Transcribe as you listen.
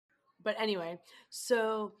But anyway,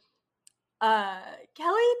 so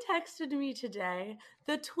Kelly texted me today.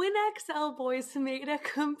 The Twin XL boys made a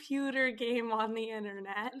computer game on the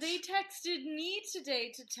internet. They texted me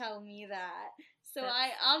today to tell me that. So That's I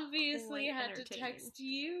obviously quite had to entertaining. text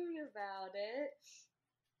you about it.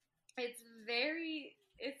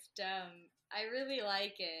 It's dumb. I really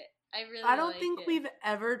like it. I don't think we've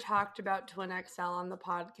ever talked about Twin XL on the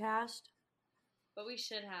podcast. But we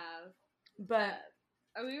should have. But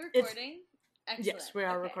are we recording? Excellent. Yes, we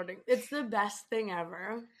are recording. It's the best thing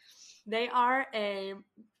ever. They are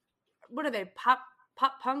what are they? Pop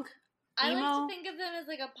punk? I emo? like to think of them as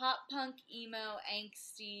like a pop punk emo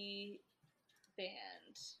angsty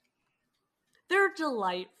band. They're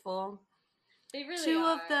delightful. They really two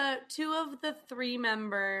are. Two of the three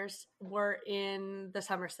members were in the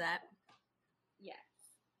Somerset. Yes,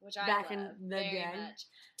 which I back love in the very day. much.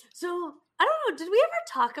 So I don't know. Did we ever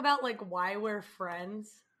talk about like why we're friends?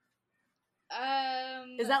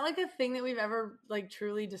 Is that like a thing that we've ever like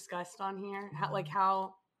truly discussed on here?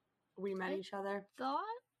 How we met each other? Thought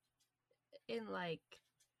in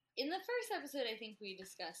the first episode, I think we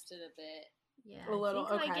discussed it a bit. Yeah, a little. I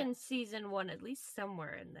think, okay. Like in season 1, at least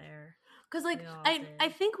somewhere in there. Because like I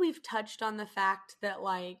think we've touched on the fact that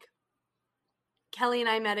like Kelly and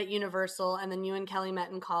I met at Universal, and then you and Kelly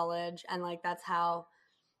met in college, and like that's how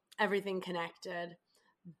everything connected.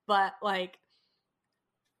 But like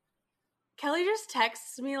Kelly just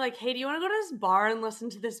texts me like, hey, do you want to go to this bar and listen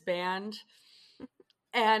to this band?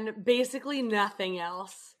 And basically nothing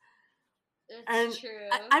else. It's true.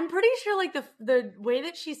 I'm pretty sure like the way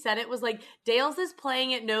that she said it was like Dales is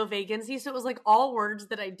playing at no vacancy, so it was like all words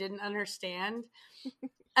that I didn't understand.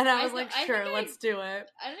 And I was like, sure, let's do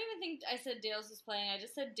it. I don't even think I said Dales was playing. I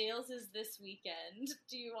just said Dales is this weekend.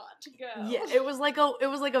 Do you want to go? Yeah, it was like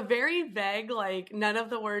a very vague, like none of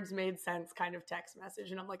the words made sense kind of text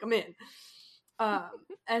message, and I'm like, I'm in.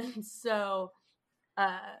 And so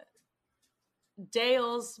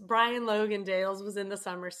Brian Logan Dales was in the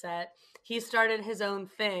Somerset. He started his own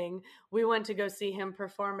thing. We went to go see him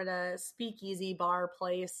perform at a speakeasy bar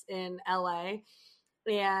place in LA.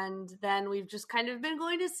 And then we've just kind of been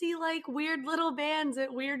going to see like weird little bands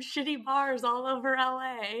at weird shitty bars all over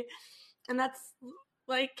LA. And that's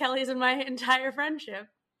like Kelly's and my entire friendship.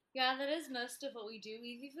 Yeah, that is most of what we do.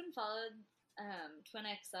 We've even followed Twin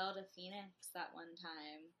XL to Phoenix that one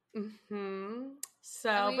time. Mm-hmm.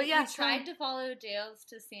 So, we tried to follow Dales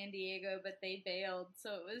to San Diego, but they bailed.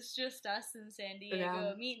 So it was just us in San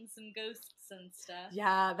Diego meeting some ghosts and stuff.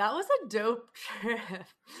 Yeah, that was a dope trip.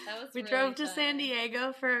 We really drove to fun. San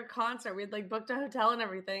Diego for a concert. We'd like booked a hotel and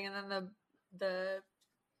everything, and then the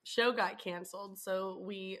show got canceled. So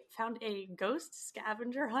we found a ghost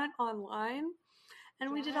scavenger hunt online,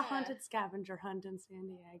 and we did a haunted scavenger hunt in San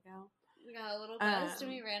Diego. We got a little buzzed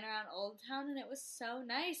and we ran around Old Town, and it was so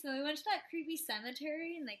nice. And then we went to that creepy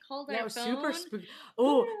cemetery, and they called our phone. That was super spooky.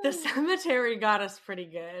 Oh, the cemetery got us pretty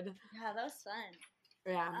good. Yeah, that was fun.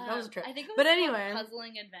 Yeah, that was a trip. I think it was but anyway,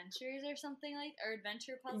 Puzzling Adventures or something or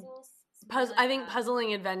Adventure Puzzles. I think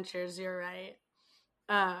Puzzling Adventures. You're right.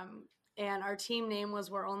 And our team name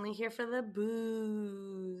was We're Only Here for the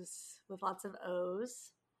Booze with lots of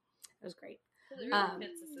O's. It was great. It really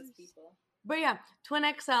fits us as people. But yeah, Twin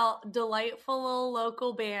XL, delightful little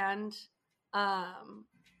local band. I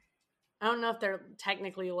don't know if they're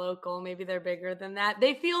technically local. Maybe they're bigger than that.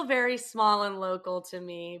 They feel very small and local to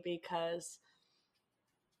me because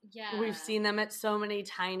we've seen them at so many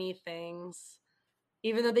tiny things.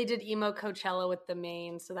 Even though they did emo Coachella with the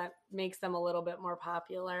Maine, so that makes them a little bit more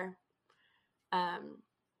popular. But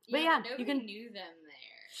yeah, you can knew them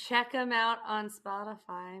there. Check them out on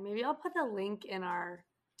Spotify. Maybe I'll put the link in our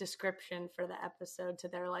description for the episode to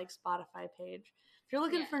their like Spotify page. If you're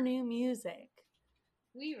looking for new music.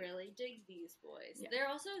 We really dig these boys. Yeah. They're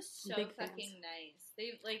also so Big fucking nice.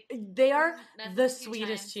 They are the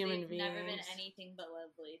sweetest human beings. Never been anything but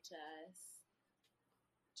lovely to us.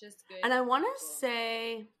 Just good. And I want to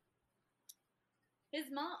say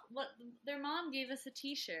their mom gave us a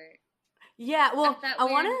t-shirt. Yeah, well, at that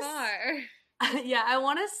bar. Yeah, I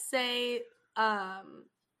want to say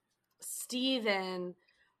Steven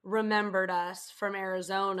remembered us from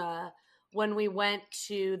Arizona when we went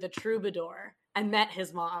to the Troubadour and met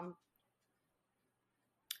his mom.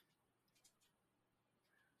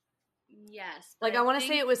 Yes. Like I want to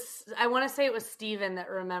say it was Steven that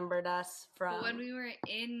remembered us from. But when we were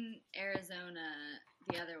in Arizona,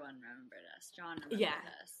 the other one remembered us. John remembered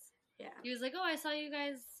us. Yeah. He was like, "Oh, I saw you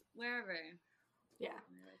guys wherever." Yeah.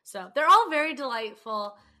 So they're all very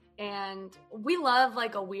delightful, and we love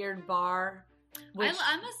like a weird bar. I'm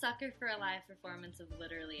a sucker for a live performance of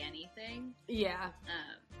literally anything. Yeah.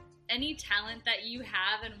 any talent that you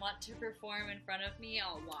have and want to perform in front of me,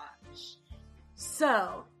 I'll watch.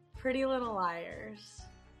 So, Pretty Little Liars.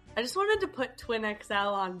 I just wanted to put Twin XL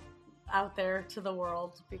out there to the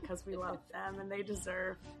world because we love them and they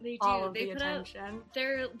deserve all of the attention.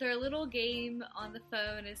 Their little game on the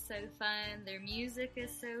phone is so fun. Their music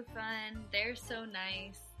is so fun. They're so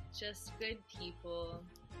nice. Just good people.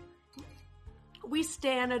 We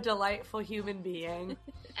stan a delightful human being.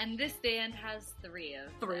 And this band has 3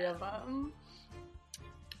 of them. 3 of them.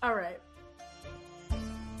 All right.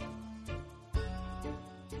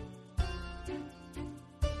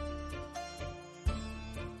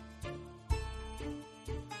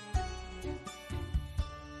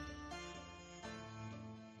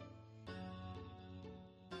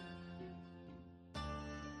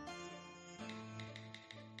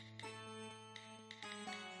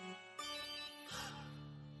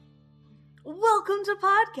 Welcome to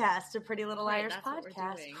Podcast, a Pretty Little Liars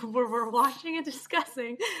podcast, where we're watching and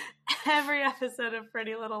discussing every episode of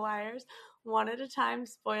Pretty Little Liars, one at a time,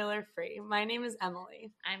 spoiler free. My name is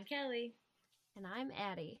Emily. I'm Kelly. And I'm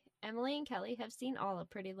Addie. Emily and Kelly have seen all of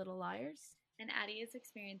Pretty Little Liars. And Addie is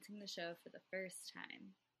experiencing the show for the first time.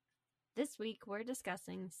 This week we're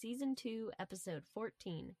discussing Season 2, Episode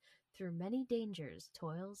 14, Through Many Dangers,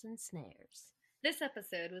 Toils, and Snares. This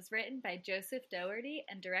episode was written by Joseph Doherty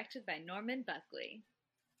and directed by Norman Buckley.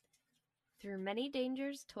 Through Many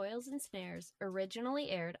Dangers, Toils, and Snares originally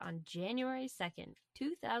aired on January 2nd,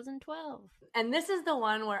 2012. And this is the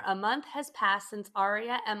one where a month has passed since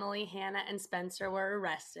Aria, Emily, Hannah, and Spencer were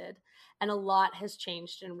arrested, and a lot has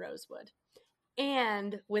changed in Rosewood.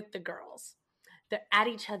 And with the girls. They're at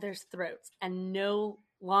each other's throats and no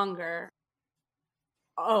longer...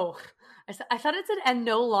 Oh, I thought it said, and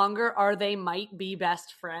no longer are they might be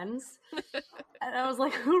best friends. And I was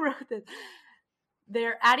like, who wrote this?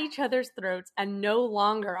 They're at each other's throats, and no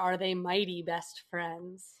longer are they mighty best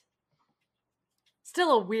friends.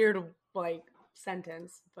 Still a weird,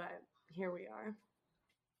 sentence, but here we are.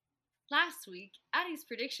 Last week, Addie's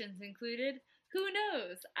predictions included, who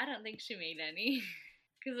knows? I don't think she made any.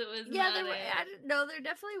 Because it was no, there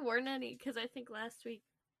definitely weren't any, because I think last week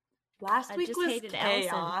was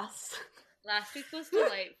chaos. Last week was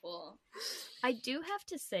delightful. I do have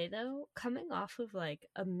to say, though, coming off of,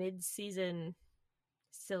 a mid-season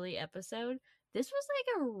silly episode, this was,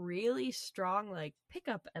 a really strong,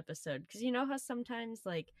 pickup episode. Because you know how sometimes,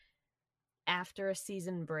 after a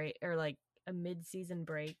season break, or, a mid-season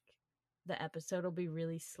break, the episode will be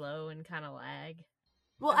really slow and kind of lag?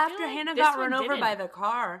 Well, after Hannah got run over by the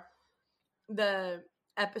car, the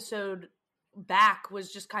episode back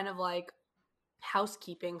was just kind of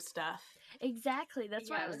housekeeping stuff. Exactly. That's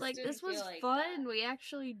why I was like, this was fun. We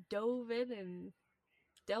actually dove in and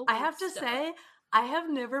dealt with I have to say, I have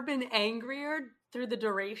never been angrier through the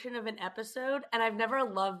duration of an episode, and I've never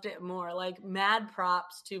loved it more. Mad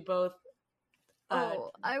props to both I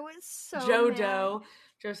was so JoJo, mad.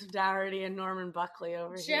 Joseph Doherty, and Norman Buckley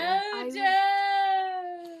over here.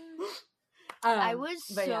 I was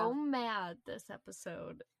so mad this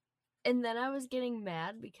episode. And then I was getting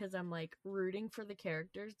mad because I'm rooting for the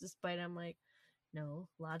characters despite I'm no,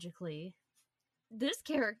 logically, this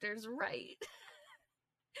character's right.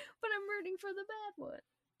 But I'm rooting for the bad one.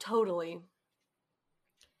 Totally.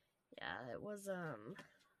 Yeah, it was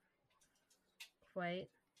quite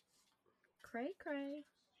cray.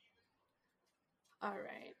 All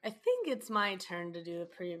right. I think it's my turn to do the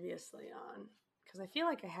previously on because I feel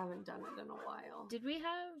like I haven't done it in a while. Did we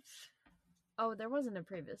have... Oh, there wasn't a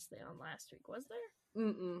previously on last week, was there?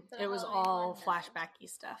 Mm-mm. It was all flashbacky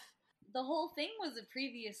stuff. The whole thing was a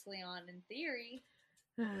previously on in theory.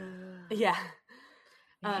 Yeah.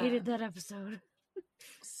 I hated that episode.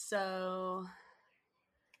 So...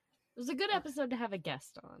 It was a good episode to have a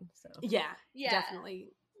guest on, so... Yeah. Definitely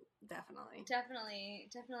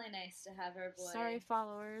nice to have our boy. Sorry,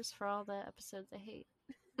 followers, for all the episodes I hate.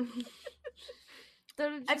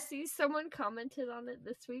 Did you see someone commented on it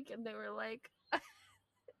this week and they were like,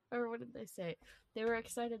 or what did they say? They were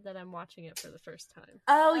excited that I'm watching it for the first time.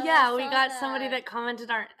 Oh yeah, we got somebody that commented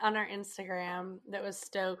on our Instagram that was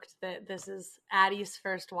stoked that this is Addie's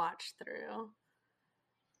first watch through.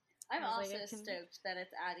 I'm also stoked that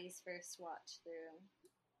it's Addie's first watch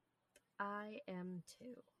through. I am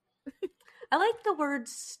too. I like the word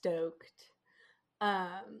stoked.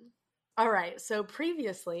 All right, so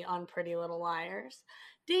previously on Pretty Little Liars,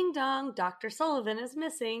 ding dong, Dr. Sullivan is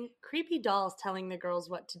missing. Creepy dolls telling the girls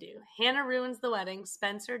what to do. Hannah ruins the wedding.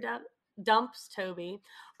 Spencer dumps Toby.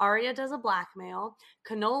 Aria does a blackmail.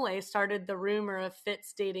 Canole started the rumor of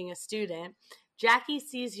Fitz dating a student. Jackie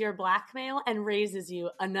sees your blackmail and raises you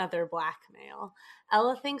another blackmail.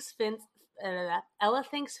 Ella thinks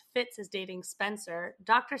Fitz is dating Spencer.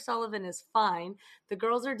 Dr. Sullivan is fine. The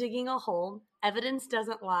girls are digging a hole. Evidence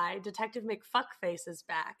doesn't lie. Detective McFuckface is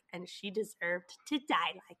back, and she deserved to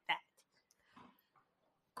die like that.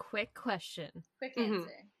 Quick question. Quick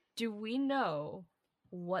answer. Do we know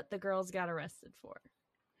what the girls got arrested for?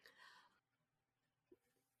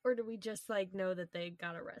 Or do we just know that they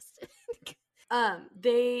got arrested?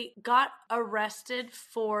 They got arrested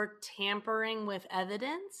for tampering with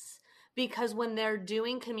evidence because when they're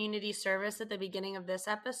doing community service at the beginning of this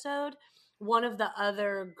episode, one of the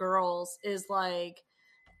other girls is like,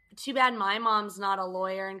 too bad my mom's not a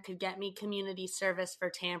lawyer and could get me community service for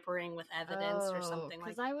tampering with evidence or something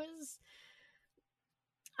like that. Because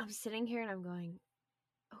I'm sitting here and I'm going,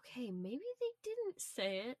 okay, maybe they didn't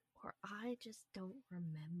say it, or I just don't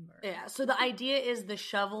remember. Yeah, so the idea is the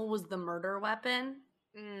shovel was the murder weapon.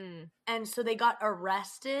 And so they got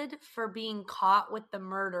arrested for being caught with the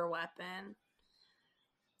murder weapon.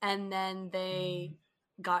 And then they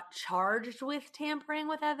got charged with tampering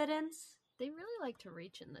with evidence. They really like to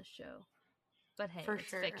reach in this show. But hey, For it's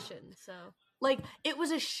sure. fiction, so... Like, it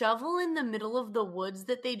was a shovel in the middle of the woods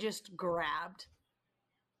that they just grabbed.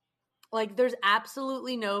 Like, there's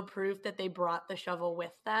absolutely no proof that they brought the shovel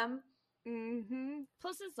with them.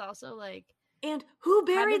 Plus, it's also like... And who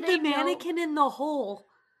buried the mannequin in the hole?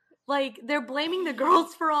 Like, they're blaming the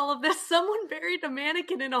girls for all of this. Someone buried a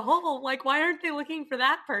mannequin in a hole. Like, why aren't they looking for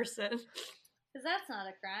that person? Because that's not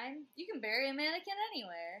a crime. You can bury a mannequin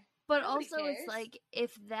anywhere. But Nobody also, cares. it's like,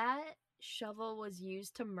 if that shovel was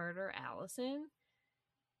used to murder Allison,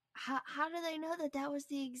 how do they know that that was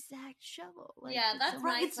the exact shovel? Like, yeah, that's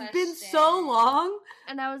my it's question. been so long.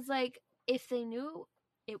 And I was like, if they knew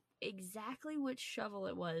exactly which shovel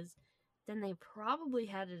it was, then they probably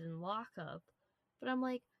had it in lockup. But I'm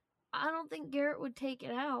like, I don't think Garrett would take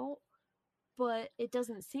it out, but it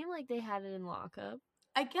doesn't seem like they had it in lockup.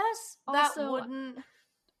 I guess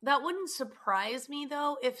that wouldn't surprise me,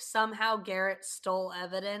 though, if somehow Garrett stole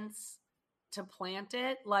evidence to plant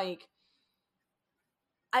it. Like,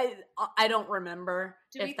 I don't remember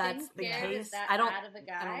if that's the case. I don't. Bad of a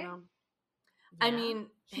guy? I don't know. Yeah. I mean,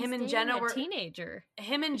 him and Jenna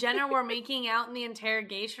were making out in the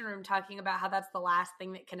interrogation room, talking about how that's the last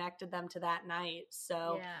thing that connected them to that night.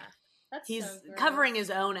 So that's he's so covering his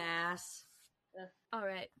own ass. All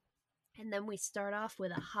right, and then we start off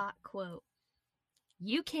with a hot quote: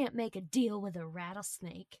 "You can't make a deal with a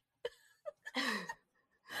rattlesnake."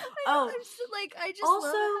 I just also,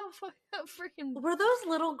 love how freaking... Were those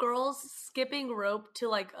little girls skipping rope to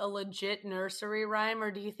like a legit nursery rhyme,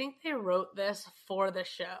 or do you think they wrote this for the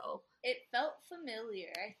show? It felt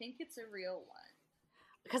familiar. I think it's a real one.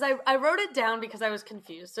 Because I wrote it down because I was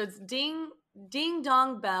confused. So it's ding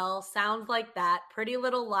dong bell, sounds like that. Pretty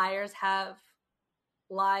Little Liars have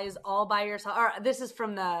lies all by yourself. Or this is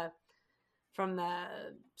from the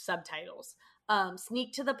subtitles.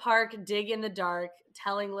 Sneak to the park, dig in the dark,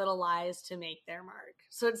 telling little lies to make their mark.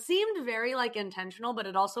 So it seemed very like intentional, but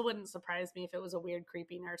it also wouldn't surprise me if it was a weird,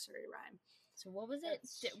 creepy nursery rhyme. So what was it?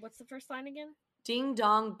 What's the first line again? Ding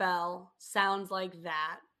dong bell, sounds like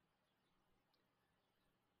that.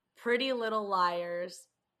 Pretty Little Liars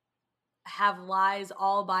have lies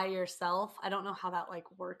all by yourself. I don't know how that like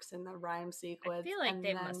works in the rhyme sequence. I feel like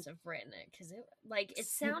they must have written it because it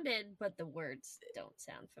sounded, but the words don't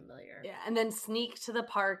sound familiar. Yeah, and then sneak to the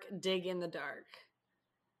park, dig in the dark.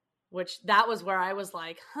 Which that was where I was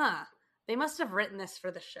like, they must have written this for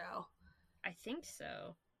the show. I think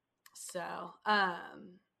so. So,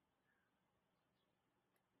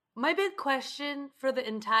 my big question for the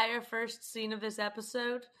entire first scene of this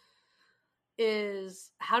episode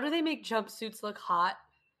is, how do they make jumpsuits look hot?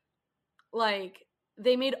 Like,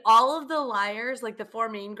 they made all of the liars, like the four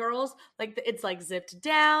main girls, like it's like zipped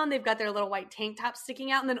down, they've got their little white tank tops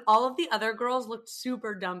sticking out, and then all of the other girls looked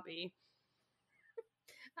super dumpy.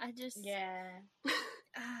 I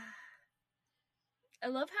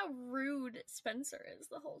love how rude Spencer is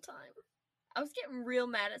the whole time. I was getting real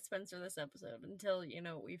mad at Spencer this episode until,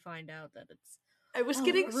 we find out that it's... I was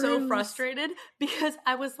getting so frustrated because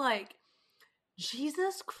I was like,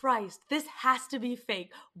 Jesus Christ, this has to be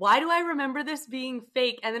fake. Why do I remember this being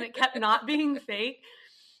fake? And then it kept not being fake.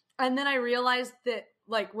 And then I realized that,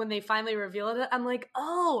 like, when they finally revealed it, I'm like,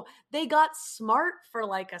 oh, they got smart for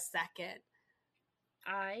like a second.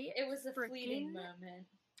 It was a fleeting moment.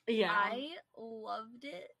 Yeah. I loved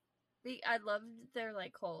it. I loved their,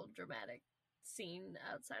 like, whole dramatic scene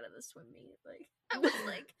outside of the swim meet. Like, I was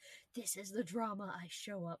like, this is the drama I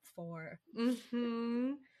show up for.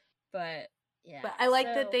 Mm-hmm. But... yeah. But I like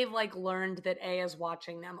that they've learned that A is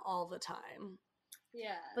watching them all the time.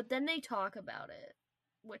 Yeah. But then they talk about it.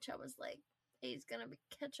 which I was like, A's gonna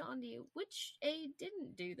catch on to you, which A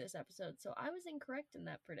didn't do this episode, so I was incorrect in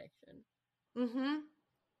that prediction. Mm-hmm.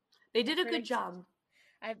 They did a good job.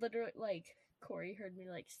 I literally, like, Corey heard me,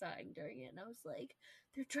 like, sighing during it, and I was like,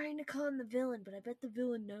 they're trying to con the villain, but I bet the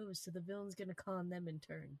villain knows, so the villain's gonna con them in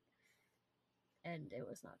turn. And it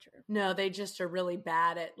was not true. No, they just are really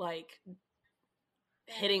bad at, like,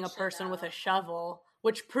 hitting a person with a shovel,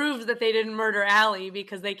 which proves that they didn't murder Allie,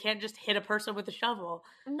 because they can't just hit a person with a shovel.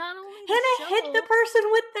 Not only Hannah hit the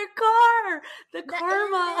person with their car! The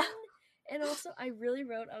karma! And also, I really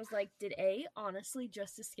wrote, I was like, did A honestly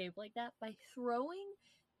just escape like that by throwing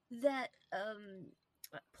that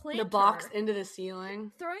planter, the box into the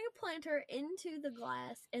ceiling, throwing a planter into the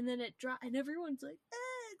glass, and then it dropped, and everyone's like,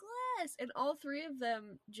 glass, and all three of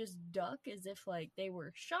them just duck as if like they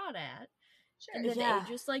were shot at. Sure. And then A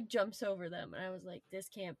just like jumps over them, and I was like, this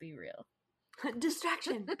can't be real.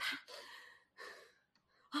 Distraction.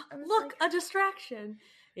 Look, like, a distraction.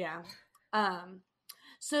 Yeah.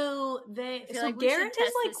 So like Garrett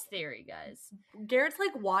is like this theory, guys. Garrett's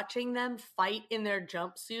like watching them fight in their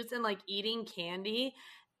jumpsuits and like eating candy,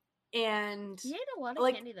 and he ate a lot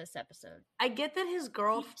of candy this episode. I get that his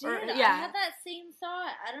girlfriend. I had that same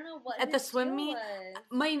thought. I don't know what at the swim meet.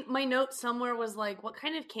 My note somewhere was like, "What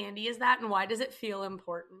kind of candy is that, and why does it feel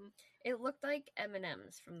important?" It looked like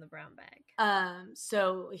M&Ms from the brown bag.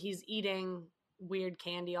 So he's eating weird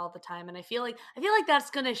candy all the time, and I feel like that's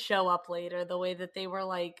gonna show up later, the way that they were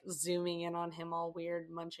like zooming in on him all weird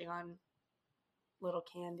munching on little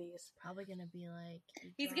candies. Probably gonna be like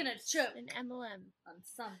he's gonna choke an MLM on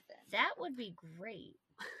something. That would be great.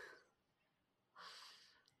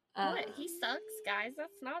 What? He sucks, guys.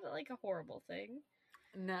 That's not like a horrible thing.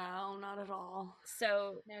 No, not at all.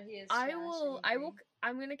 So no, he is.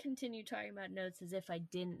 I'm gonna continue talking about notes as if I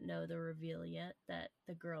didn't know the reveal yet that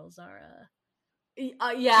the girls are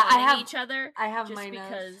I have each other. I have just my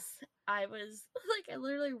because notes. I was like, I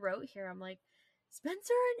literally wrote here. I'm like,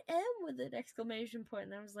 Spencer and M with an exclamation point,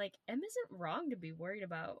 and I was like, M isn't wrong to be worried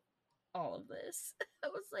about all of this. I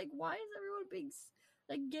was like, why is everyone being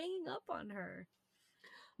like ganging up on her?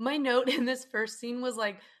 My note in this first scene was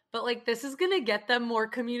like, but like this is gonna get them more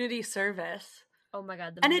community service. Oh my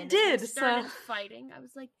god! And it did. Started fighting. I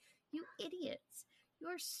was like, you idiots! You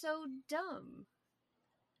are so dumb.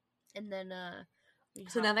 And then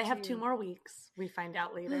so now they have 2 more weeks. We find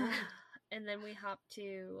out later. And then we hop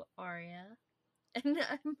to Arya. And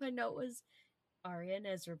my note was, Arya and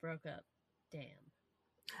Ezra broke up. Damn.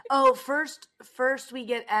 Oh, first we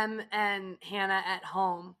get M and Hannah at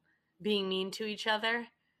home being mean to each other.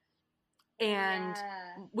 And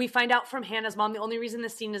we find out from Hannah's mom, the only reason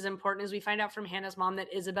this scene is important is we find out from Hannah's mom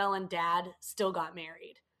that Isabel and Dad still got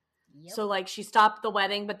married. Yep. So like she stopped the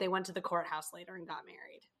wedding, but they went to the courthouse later and got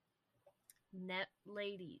married. Net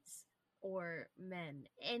ladies or men,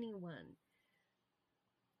 anyone,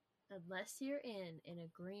 unless you're in an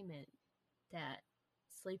agreement that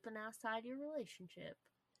sleeping outside your relationship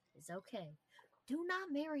is okay, do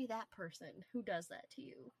not marry that person who does that to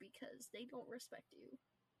you, because they don't respect you.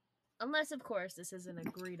 Unless, of course, this isn't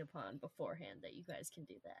agreed upon beforehand that you guys can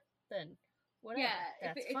do that. Then whatever,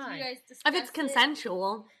 that's fine. If you guys if it's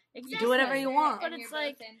consensual, exactly. Do whatever you want. But it's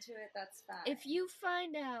like, into it, that's fine. If you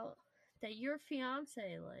find out that your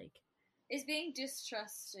fiance like is being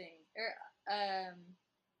distrusting or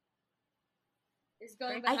is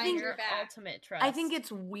going behind behind your back, ultimate trust. I think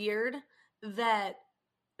it's weird that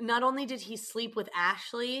not only did he sleep with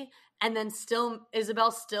Ashley and then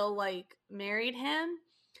Isabel still like married him,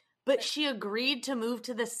 but she agreed to move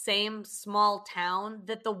to the same small town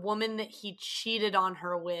that the woman that he cheated on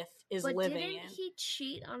her with is living in. Didn't he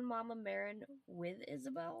cheat on Mama Marin with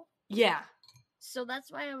Isabel? Yeah. So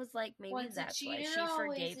that's why I was like, maybe that's why she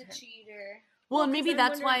forgave him. Cheater. Well, and maybe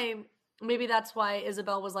that's why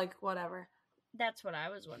Isabel was like, whatever. That's what I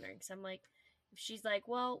was wondering, because I'm like, if she's like,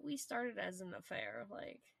 well, we started as an affair,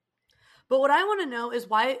 like. But what I want to know is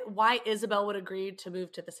why Isabel would agree to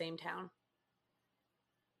move to the same town.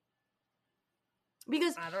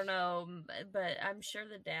 Because I don't know, but I'm sure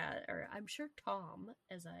I'm sure Tom,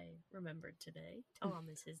 as I remembered today, Tom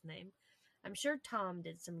is his name. I'm sure Tom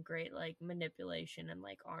did some great like manipulation and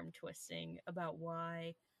like arm twisting about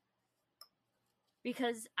why.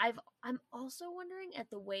 Because I'm also wondering at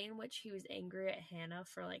the way in which he was angry at Hannah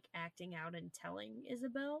for like acting out and telling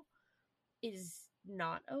Isabel is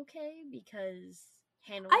not okay, because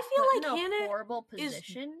Hannah was put in a Hannah horrible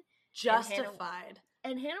position, is justified,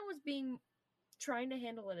 and Hannah was trying to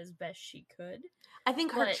handle it as best she could. I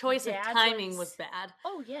think her choice of timing was bad.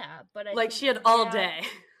 Oh yeah, but she had all day.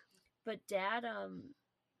 But Dad,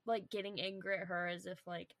 like getting angry at her as if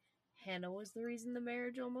like Hannah was the reason the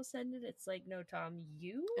marriage almost ended. It's like, no, Tom,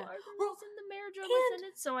 you Yeah. are the Well, reason the marriage almost and-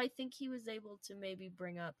 ended. So I think he was able to maybe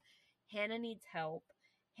bring up Hannah needs help.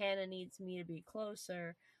 Hannah needs me to be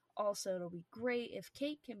closer. Also, it'll be great if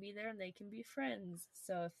Kate can be there and they can be friends.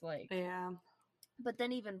 So if like, Yeah. but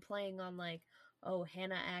then even playing on like, oh,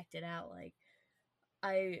 Hannah acted out like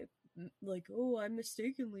I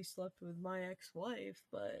mistakenly slept with my ex-wife,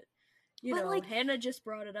 but you But, know, like- Hannah just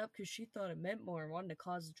brought it up because she thought it meant more and wanted to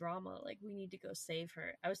cause drama. Like, we need to go save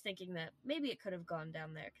her. I was thinking that maybe it could have gone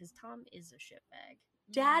down there because Tom is a shitbag.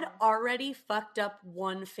 Dad Mhm. already fucked up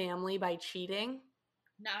one family by cheating.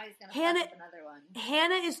 Now he's gonna Hannah- fuck up another one.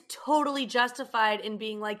 Hannah is totally justified in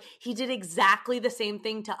being like, he did exactly the same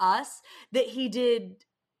thing to us that he did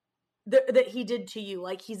to you.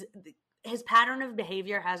 Like, his pattern of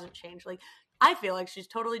behavior hasn't changed. Like, I feel like she's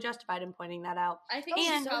totally justified in pointing that out. I think Oh, she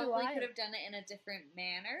and- probably so do could I. have done it in a different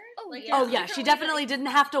manner. Oh, Like, yeah. Oh in a yeah, different she way, but definitely didn't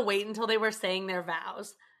have to wait until they were saying their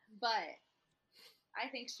vows. But I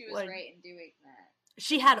think she was Like- right in doing that.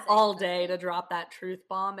 She Like, had saying all day to something. drop that truth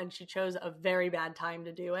bomb, and she chose a very bad time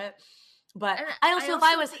to do it. But And I also, if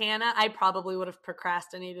I was think- Hannah, I probably would have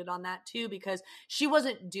procrastinated on that too, because she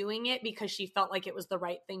wasn't doing it because she felt like it was the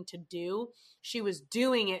right thing to do. She was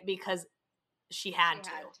doing it because she had She to.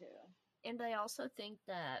 had to. And I also think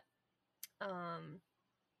that,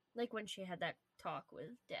 like when she had that talk with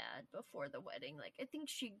Dad before the wedding, like I think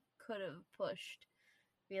she could have pushed,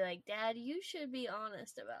 be like, Dad, you should be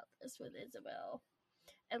honest about this with Isabel.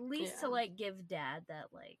 At least to Yeah. like give Dad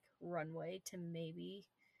that like runway to maybe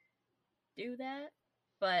do that.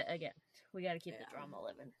 But again, we got to keep Yeah. the drama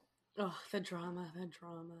living. Oh, the drama, the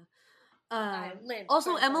drama. I live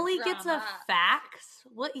Also, for the Emily gets a drama. fax.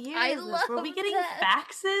 What year I is this? Were we love getting that.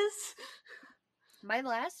 faxes? My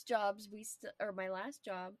last jobs,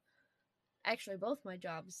 actually both my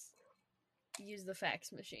jobs use the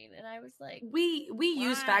fax machine, and I was like, We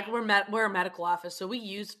use fax. Why? We're a medical office, so we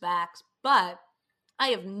use fax. But I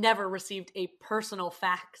have never received a personal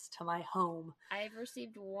fax to my home. I've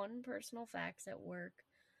received one personal fax at work.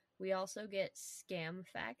 We also get scam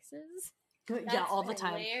faxes. Yeah, That's all the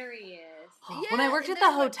time. hilarious. When I Yeah, worked and at the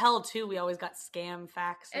they're like- hotel too, we always got scam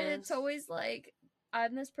faxes. And it's always like,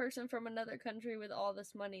 I'm this person from another country with all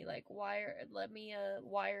this money. Like, let me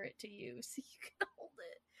wire it to you so you can hold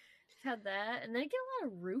it. Had that, and then I get a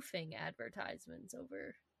lot of roofing advertisements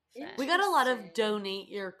over fax. we got a lot of Interesting. donate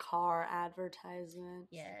your car advertisements.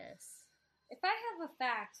 Yes. If I have a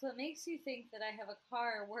fax, what makes you think that I have a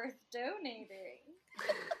car worth donating?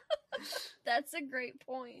 That's a great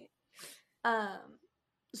point.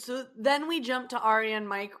 So then we jump to Arya and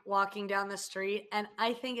Mike walking down the street, and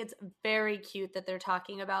I think it's very cute that they're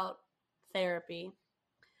talking about therapy.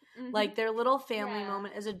 Mhm. Like, their little family Yeah.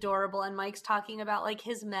 moment is adorable, and Mike's talking about like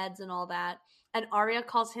his meds and all that, and Arya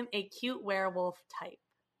calls him a cute werewolf type.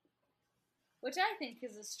 Which I think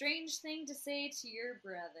is a strange thing to say to your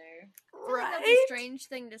brother. I feel like that's a Right? strange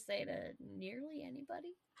thing to say to nearly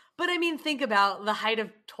anybody. But I mean, think about the height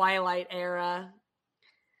of Twilight era.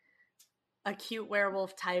 A cute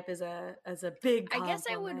werewolf type is a big compliment. I guess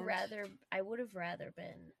I would have rather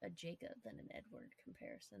been a Jacob than an Edward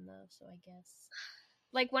comparison though, so I guess.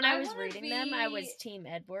 Like when I I was wanna reading them, I was be- Team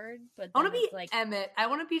Edward, but I want then to it's be like Emmett. I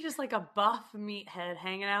want to be just like a buff meathead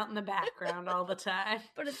hanging out in the background all the time.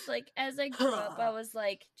 but it's like as I grew up, I was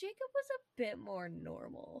like Jacob was a bit more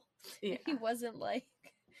normal. Yeah. He wasn't like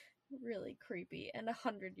really creepy and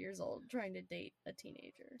 100 years old trying to date a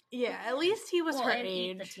teenager. Yeah, at least he was well, her and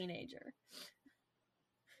age. eat the teenager.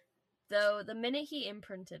 Though the minute he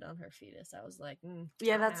imprinted on her fetus, I was like,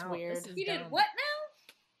 Yeah, I'm that's out. weird. This is He did dumb. what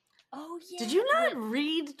now? Oh yeah. Did you not when-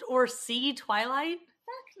 read or see Twilight?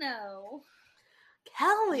 Fuck no.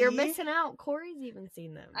 Kelly, You're missing out. Corey's even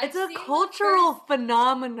seen them. I've It's a seen the cultural first-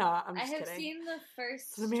 phenomenon. I'm I just have kidding. seen the first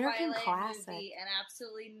It's an American Twilight classic. movie, and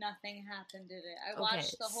absolutely nothing happened in it. I Okay,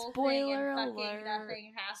 watched the whole spoiler thing, and fucking alert.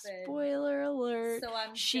 nothing happened. Spoiler alert. So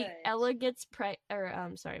I'm she good. Bella gets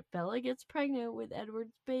pregnant with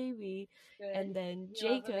Edward's baby, Good. and then You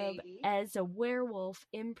love a Jacob, baby. as a werewolf,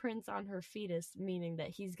 imprints on her fetus, meaning that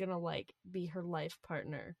he's gonna like be her life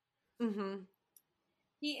partner. Mm-hmm.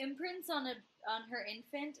 He imprints on her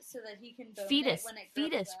infant so that he can bone Fetus, it when it grows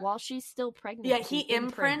fetus, up. while she's still pregnant. Yeah, he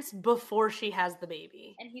imprints before she has the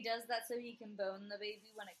baby. And he does that so he can bone the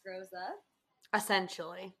baby when it grows up.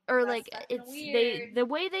 Essentially. Or That's like fucking it's weird. the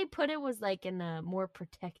way they put it was like in a more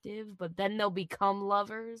protective, but then they'll become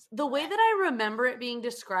lovers. The way that I remember it being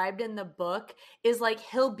described in the book is like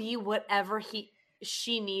he'll be whatever he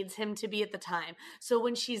she needs him to be at the time. So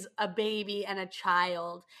when she's a baby and a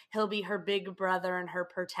child, he'll be her big brother and her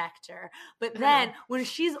protector. But then when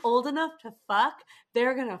she's old enough to fuck,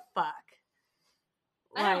 they're gonna fuck.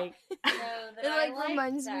 Like, it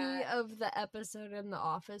reminds me of the episode in The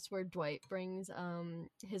Office where Dwight brings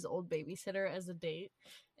his old babysitter as a date,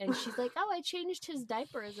 and she's like, "Oh, I changed his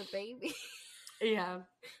diaper as a baby." Yeah. And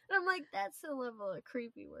I'm like, that's the level of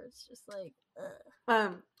creepy where it's just like,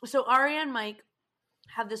 ugh. So Arya and Mike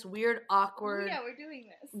have this weird, awkward we're doing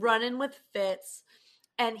this run-in with Fitz,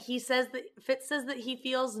 and Fitz says that he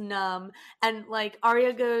feels numb, and like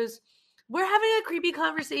Arya goes, "We're having a creepy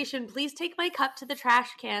conversation. Please take my cup to the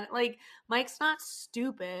trash can." Like, Mike's not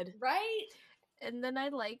stupid, right? And then I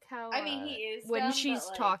like how he is when dumb, she's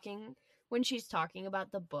but, talking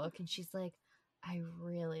about the book, and she's like, "I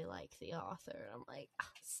really like the author." And I'm like, oh,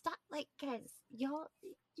 stop, like, guys, you're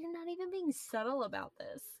not even being subtle about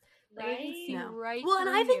this. Like, right? I can see No. right Well, and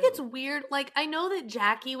I through think you. it's weird. Like, I know that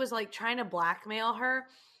Jackie was like trying to blackmail her,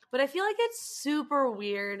 but I feel like it's super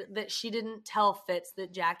weird that she didn't tell Fitz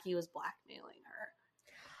that Jackie was blackmailing her.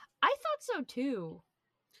 I thought so too,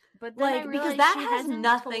 but then Like, I because realized that she has hasn't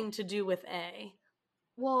nothing to do with A.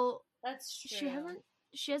 Well, that's true.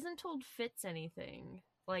 she hasn't told Fitz anything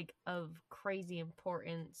like of crazy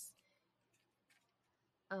importance.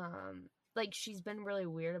 Like, she's been really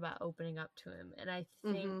weird about opening up to him, and I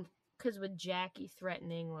think because with Jackie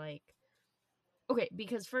threatening, like, okay,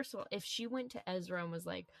 because first of all, if she went to Ezra and was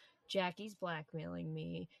like, Jackie's blackmailing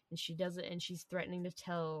me, and she does it, and she's threatening to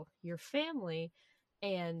tell your family,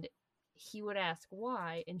 and he would ask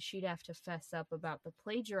why, and she'd have to fess up about the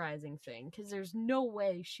plagiarizing thing, because there's no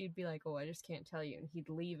way she'd be like, oh, I just can't tell you, and he'd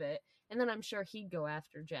leave it, and then I'm sure he'd go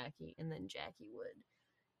after Jackie, and then Jackie would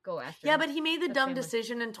go after Yeah, but he made the dumb family.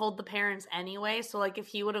 decision and told the parents anyway, so like if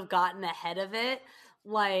he would have gotten ahead of it,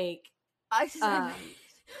 like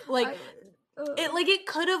it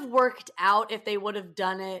could have worked out if they would have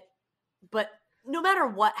done it, but no matter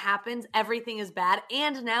what happens, everything is bad,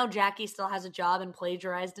 and now Jackie still has a job and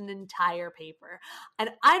plagiarized an entire paper. And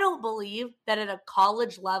I don't believe that at a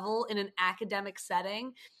college level in an academic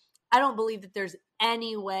setting, I don't believe that there's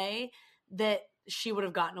any way that she would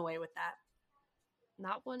have gotten away with that.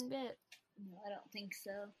 Not one bit. No, I don't think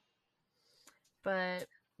so. But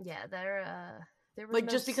yeah, there was like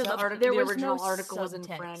no just because the original article was in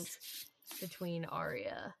French between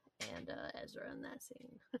Arya and Ezra in that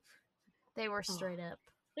scene. They were straight up.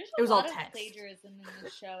 There's it was lot all of text. plagiarism in the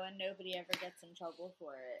show, and nobody ever gets in trouble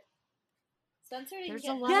for it. Spencer didn't There's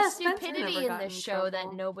get a lot of stupidity in this show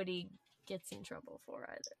that nobody gets in trouble for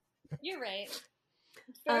either. You're right.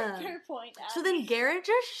 Fair point. Abby. So then Garrett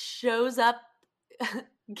just shows up.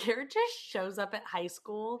 Garrett just shows up at high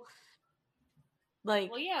school,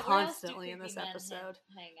 like constantly in this episode.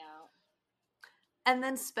 Hang out. And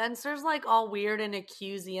then Spencer's like all weird and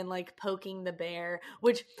accusey and like poking the bear,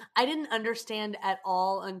 which I didn't understand at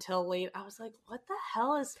all until late. I was like, what the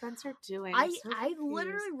hell is Spencer doing? I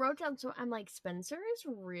literally wrote down, so I'm like, Spencer is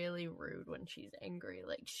really rude when she's angry.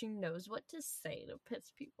 Like, she knows what to say to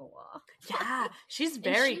piss people off. Yeah, she's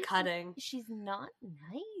very cutting. She's not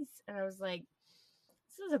nice. And I was like,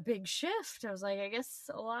 this is a big shift. I was like, I guess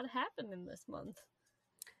a lot happened in this month.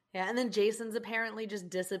 Yeah, and then Jason's apparently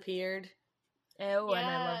just disappeared. Oh, yeah. And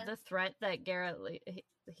I love the threat that Garrett,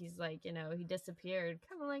 he's like, he disappeared,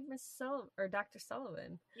 kind of like Miss Sullivan, or Dr.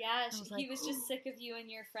 Sullivan. Yeah, he was just sick of you and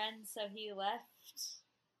your friends, so he left.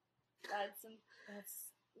 I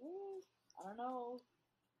don't know.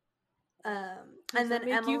 And then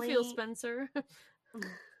make Emily... you feel, Spencer?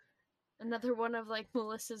 Another one of like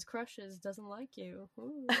Melissa's crushes doesn't like you.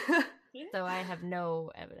 Though I have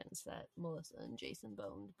no evidence that Melissa and Jason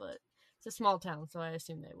boned, but it's a small town, so I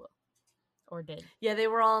assume they will. Or did. Yeah, they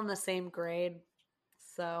were all in the same grade.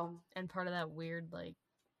 So. And part of that weird, like,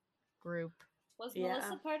 group. Was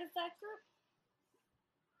Melissa part of that group?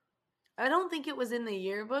 I don't think it was in the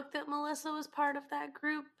yearbook that Melissa was part of that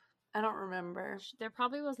group. I don't remember. There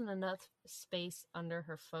probably wasn't enough space under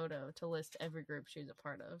her photo to list every group she was a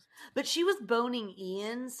part of. But she was boning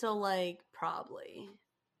Ian, so, like, probably.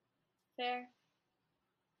 Fair.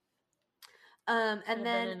 And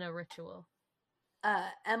then in a ritual.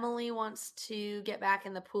 Emily wants to get back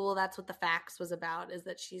in the pool. That's what the fax was about, is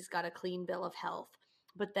that she's got a clean bill of health.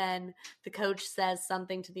 But then the coach says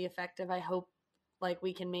something to the effect of, I hope, like,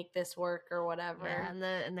 we can make this work or whatever. Yeah,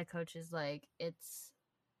 and the coach is like, it's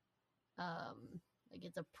a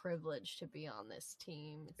privilege to be on this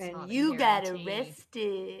team. And you got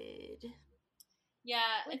arrested.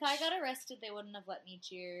 Yeah, if I got arrested, they wouldn't have let me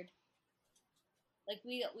cheered. Like,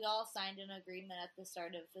 we all signed an agreement at the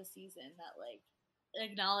start of the season that, like,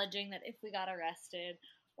 acknowledging that if we got arrested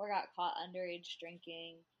or got caught underage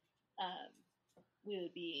drinking, we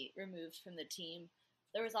would be removed from the team.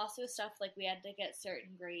 There was also stuff like we had to get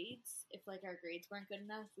certain grades. If like our grades weren't good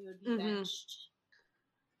enough, we would be benched.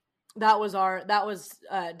 That was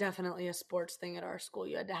definitely a sports thing at our school.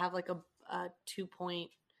 You had to have like a 2.1,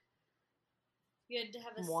 You had to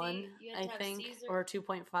have a C, you had to I have think, C's or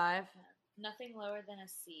 2.5. Nothing lower than a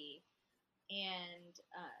C. And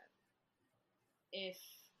if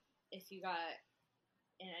you got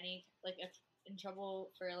in any like in trouble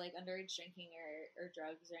for like underage drinking or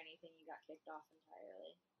drugs or anything, you got kicked off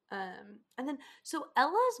entirely. And then so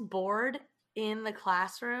Ella's board in the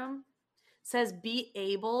classroom says be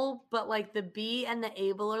able, but like the B and the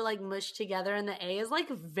able are like mushed together and the A is like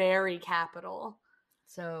very capital.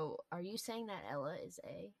 So are you saying that Ella is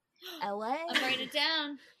A? Ella? I'll write it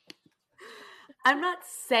down. I'm not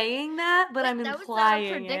saying that, but I'm implying that was not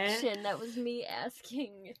a prediction. It. That was me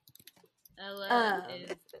asking. Ella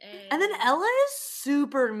is A. And then Ella is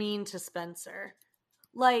super mean to Spencer.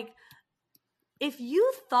 Like, if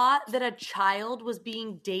you thought that a child was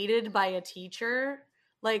being dated by a teacher,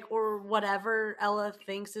 like, or whatever Ella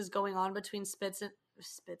thinks is going on between Spitz and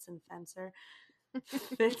Spencer,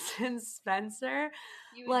 Fitz and Spencer,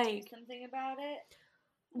 you would do something about it?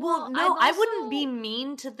 Well, no, I wouldn't be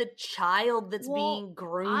mean to the child that's being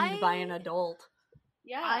groomed by an adult.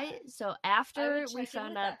 Yeah. So after we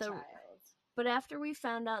found out after we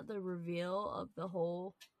found out the reveal of the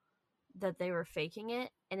whole that they were faking it,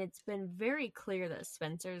 and it's been very clear that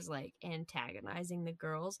Spencer's like antagonizing the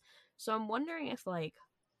girls. So I'm wondering if like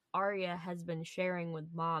Arya has been sharing with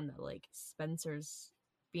Mom that like Spencer's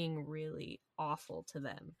being really awful to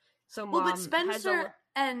them. So Mom, but Spencer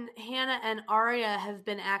and Hannah and Arya have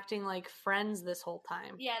been acting like friends this whole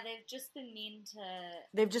time. Yeah, they've just been mean to.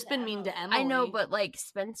 They've just been mean to Emily. I know, but like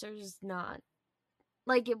Spencer's not.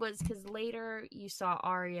 Like it was because later you saw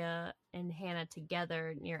Arya and Hannah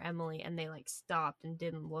together near Emily, and they like stopped and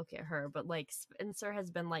didn't look at her. But like Spencer has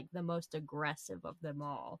been like the most aggressive of them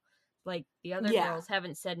all. Like the other girls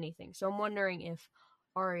haven't said anything, so I'm wondering if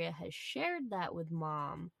Arya has shared that with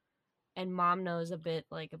Mom. And Mom knows a bit,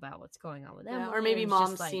 like, about what's going on with Emily. Or maybe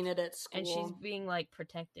Mom's seen it at school. And she's being, like,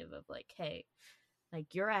 protective of, like, hey,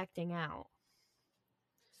 like, you're acting out.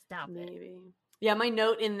 Stop it. Yeah, my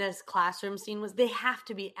note in this classroom scene was they have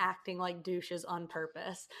to be acting like douches on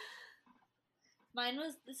purpose. Mine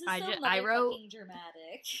was, this is so motherfucking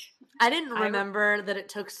dramatic. I didn't remember that it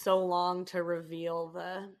took so long to reveal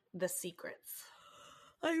the secrets.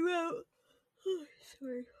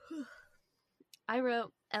 I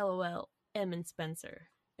wrote LOL, M and Spencer.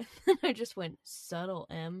 And then I just went subtle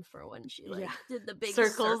M for when she did the big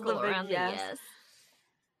circle around the yes.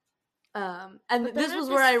 And this was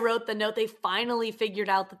where I wrote the note. They finally figured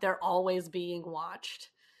out that they're always being watched.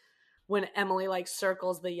 When Emily like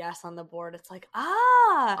circles the yes on the board, it's like,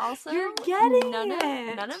 also, you're getting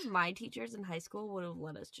it. None of my teachers in high school would have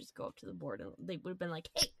let us just go up to the board, and they would have been like,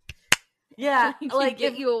 hey. Yeah, like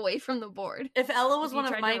get you away from the board. If Ella was one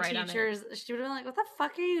of my teachers, she would have been like, "What the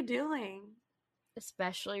fuck are you doing?"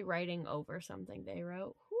 Especially writing over something they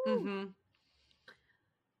wrote. Mm-hmm.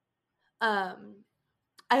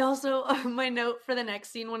 I also my note for the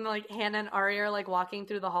next scene when like Hannah and Arya are like walking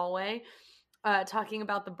through the hallway, talking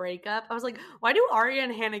about the breakup. I was like, why do Arya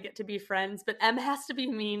and Hannah get to be friends, but Em has to be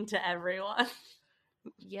mean to everyone?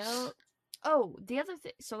 Yep. Oh, the other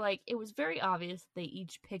thing, so, like, it was very obvious they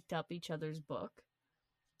each picked up each other's book.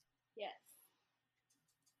 Yes.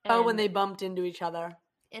 When they bumped into each other.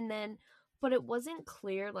 And then, but it wasn't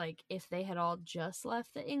clear, like, if they had all just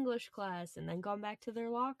left the English class and then gone back to their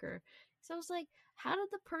locker. So I was like, how did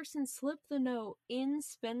the person slip the note in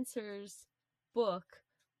Spencer's book?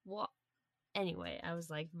 What? Anyway, I was,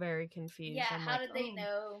 like, very confused. Yeah, how did they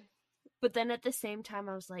know? But then at the same time,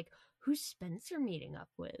 I was like, who's Spencer meeting up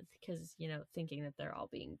with? Because, thinking that they're all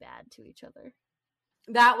being bad to each other.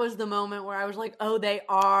 That was the moment where I was like, oh, they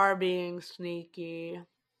are being sneaky.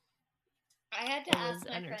 I had to ask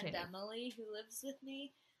my friend Emily, who lives with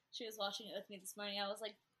me. She was watching it with me this morning. I was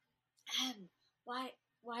like, why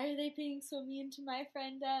are they being so mean to my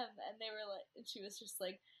friend Em? And they were like, and she was just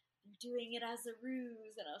like, they're doing it as a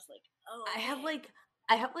ruse. And I was like, oh,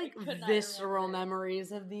 I have visceral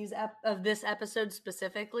memories of this episode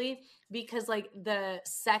specifically, because like the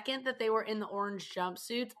second that they were in the orange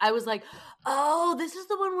jumpsuits, I was like, oh, this is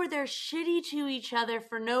the one where they're shitty to each other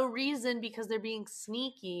for no reason because they're being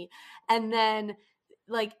sneaky. And then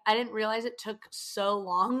like I didn't realize it took so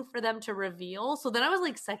long for them to reveal. So then I was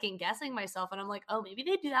like second guessing myself, and I'm like, oh, maybe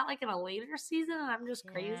they do that like in a later season and I'm just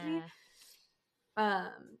crazy.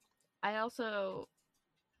 I also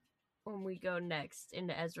when we go next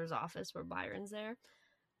into Ezra's office where Byron's there,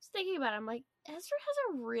 I was thinking about it. I'm like, Ezra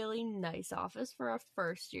has a really nice office for a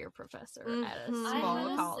first year professor at a Mhm. I small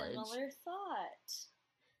had a college. similar thought.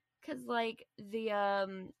 Cause like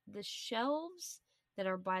the shelves that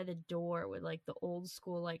are by the door with like the old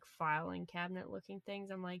school like filing cabinet looking things,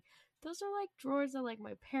 I'm like, those are like drawers that like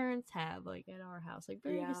my parents have like at our house, like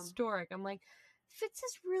very Yeah. historic. I'm like, Fitz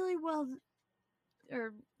is really well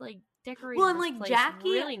or like decorated Well, and this like place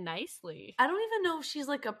Jackie, really nicely. I don't even know if she's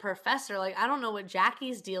like a professor. Like, I don't know what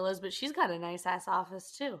Jackie's deal is, but she's got a nice ass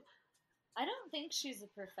office too. I don't think she's a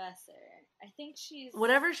professor. I think she's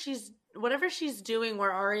Whatever she's doing,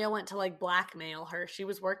 where Arya went to like blackmail her, she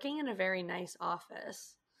was working in a very nice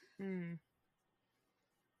office. Mm.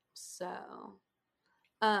 So,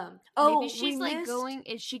 Maybe we she's like missed- going.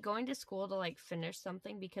 Is she going to school to like finish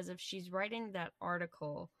something? Because if she's writing that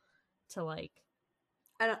article to like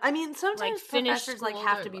I mean, sometimes finish professors like school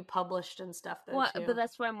have or- to be published and stuff though well, too. but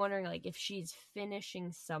that's why I'm wondering, like, if she's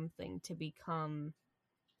finishing something to become.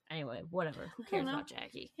 Anyway, whatever. Who cares know. about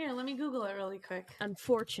Jackie? Here, let me Google it really quick.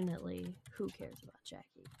 Unfortunately, who cares about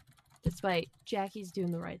Jackie? Despite Jackie's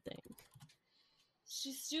doing the right thing.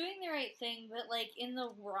 she's doing the right thing, but like in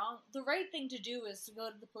the right thing to do is to go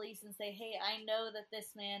to the police and say, "Hey, I know that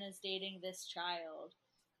this man is dating this child."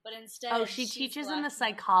 But instead, Oh, she she's teaches in the blackmailing-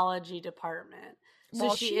 psychology department, so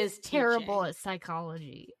Well, she she's is terrible teaching. at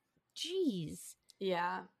psychology. Jeez,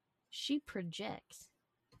 Yeah. she projects.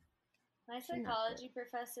 My She's not psychology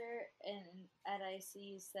professor at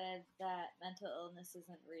ICU said that mental illness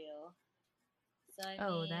isn't real. So I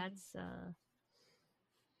Oh, mean, that's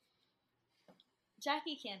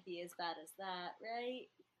Jackie can't be as bad as that, right?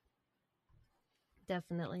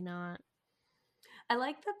 definitely not. I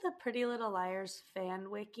like that the Pretty Little Liars fan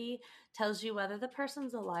wiki tells you whether the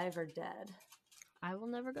person's alive or dead. I will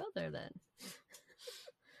never go there then.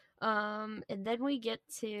 And then we get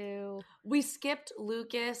to We skipped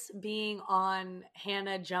Lucas being on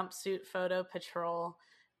Hannah jumpsuit photo patrol,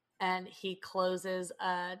 and he closes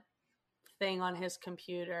a thing on his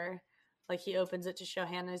computer. Like, he opens it to show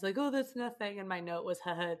Hannah. He's like, "Oh, that's nothing." And my note was,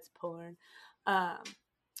 "Haha, it's porn."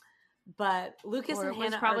 But Lucas or and it was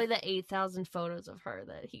Hannah probably are, the 8,000 photos of her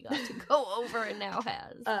that he got to go over and now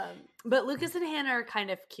has. but Lucas and Hannah are kind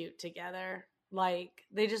of cute together. Like,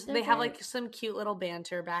 they They're have very- like some cute little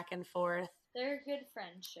banter back and forth. They're a good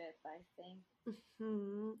friendship, I think.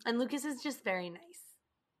 And Lucas is just very nice.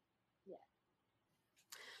 Yeah.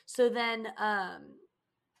 So then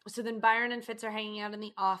Byron and Fitz are hanging out in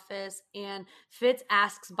the office, and Fitz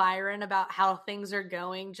asks Byron about how things are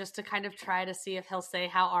going, just to kind of try to see if he'll say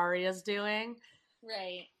how Arya's doing.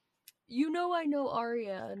 Right. You know, I know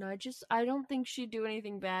Arya, and I don't think she'd do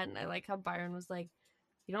anything bad. And I like how Byron was like,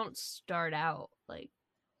 you don't start out like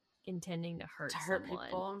intending to hurt someone.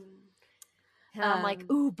 People. And I'm like,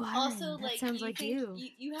 ooh, Byron, Also, that like, sounds you like think you.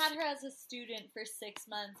 you had her as a student for 6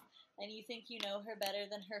 months, and you think you know her better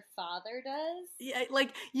than her father does? Yeah,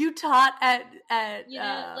 like, you taught at You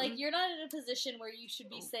know, like, you're not in a position where you should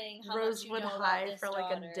be saying how Rosewood much you know High about this for like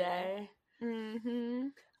daughter. a day. Mm-hmm.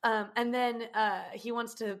 And then he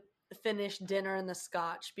wants to finish dinner in the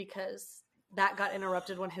scotch because that got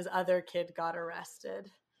interrupted when his other kid got arrested.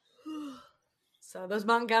 So those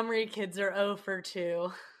Montgomery kids are 0 for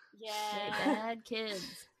 2 Yeah. Bad kids.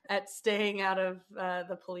 at staying out of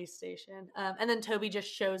the police station. And then Toby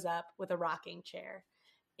just shows up with a rocking chair.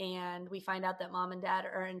 And we find out that Mom and Dad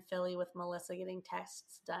are in Philly with Melissa getting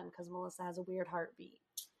tests done because Melissa has a weird heartbeat.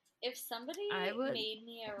 If somebody I would- made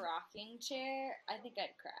me a rocking chair, I think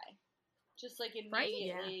I'd cry. Just like Right?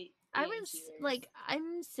 immediately. I be in was tears. like,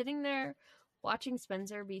 I'm sitting there watching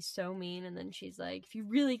Spencer be so mean, and then she's like, if you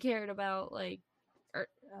really cared about, like, or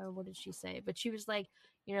what did she say? But she was like,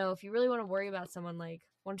 you know, if you really want to worry about someone, like,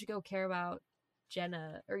 why don't you go care about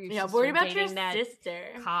Jenna or your sister worry about your dating that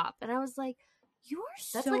sister. cop? And I was like, you are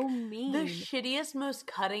That's so like mean. the shittiest, most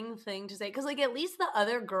cutting thing to say. Because, like, at least the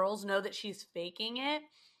other girls know that she's faking it.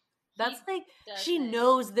 That's like, she doesn't.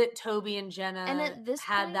 knows that Toby and Jenna And at this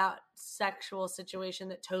had point- that sexual situation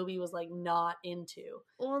that Toby was, like, not into.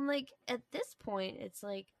 Well, and like at this point, it's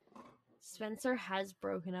like Spencer has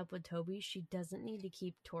broken up with Toby. She doesn't need to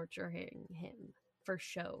keep torturing him for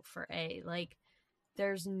show, for A. Like,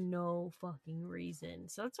 there's no fucking reason.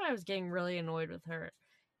 So that's why I was getting really annoyed with her.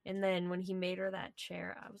 And then when he made her that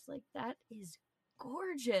chair, I was like, that is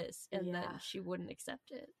gorgeous. And then Yeah. she wouldn't accept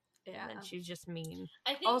it. Yeah. And then she was just mean.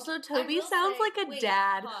 I think Also, I Toby will sounds say- like a wait,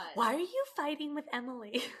 dad. pause. Why are you fighting with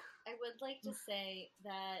Emily? I would like to say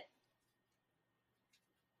that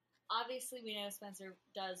obviously we know Spencer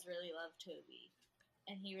does really love Toby,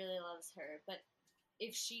 and he really loves her. But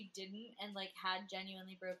if she didn't and like had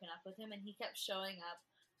genuinely broken up with him, and he kept showing up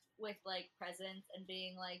with like presents and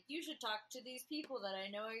being like, you should talk to these people that I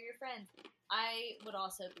know are your friends, I would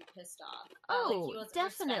also be pissed off. Like, he wasn't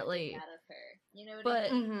definitely respecting that of her. You know what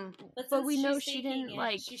but I mean? But but we know she's she didn't faking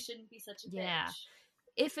like. it, she shouldn't be such a Yeah.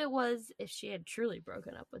 bitch. If she had truly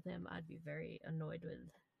broken up with him, I'd be very annoyed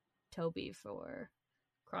with Toby for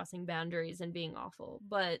crossing boundaries and being awful.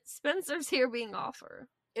 But Spencer's here being awful.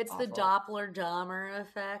 It's the Doppler Dahmer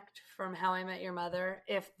effect from How I Met Your Mother.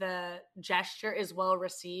 If the gesture is well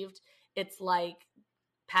received, it's like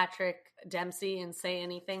Patrick Dempsey in Say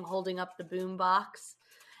Anything holding up the boom box.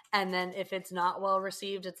 And then if it's not well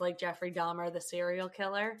received, it's like Jeffrey Dahmer, the serial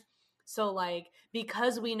killer. So, like,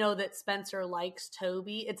 because we know that Spencer likes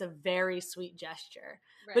Toby, it's a very sweet gesture.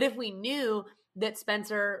 Right. But if we knew that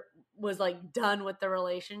Spencer was, like, done with the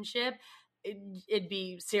relationship, it'd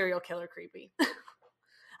be serial killer creepy.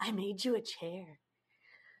 I made you a chair.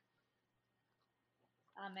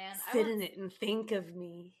 Oh, man. Sit in it and think of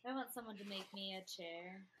me. I want someone to make me a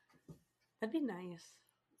chair. That'd be nice.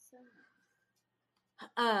 So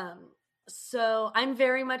nice. So I'm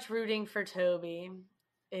very much rooting for Toby.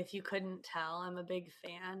 If you couldn't tell, I'm a big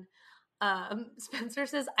fan. Spencer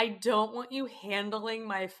says, I don't want you handling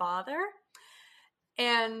my father.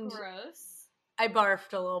 And gross. I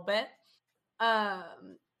barfed a little bit. I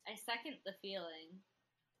second the feeling.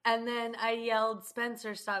 And then I yelled,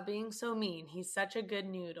 Spencer, stop being so mean. He's such a good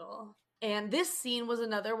noodle. And this scene was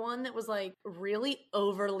another one that was like really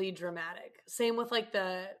overly dramatic. Same with like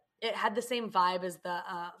it had the same vibe as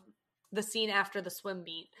the scene after the swim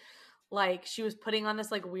meet. Like, she was putting on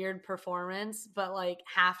this like weird performance, but like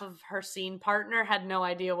half of her scene partner had no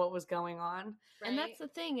idea what was going on. Right? And that's the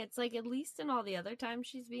thing. It's like, at least in all the other times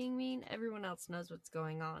she's being mean, everyone else knows what's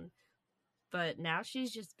going on. But now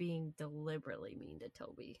she's just being deliberately mean to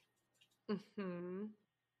Toby. Mm-hmm.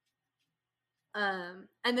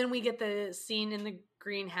 And then we get the scene in the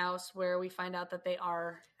greenhouse where we find out that they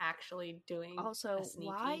are actually doing also a sneaky.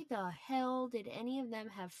 Why the hell did any of them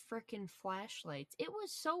have frickin' flashlights? It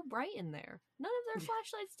was so bright in there. None of their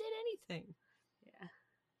flashlights did anything.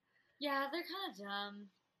 Yeah, they're kind of dumb.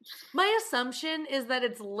 My assumption is that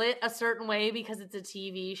it's lit a certain way because it's a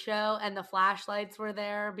TV show and the flashlights were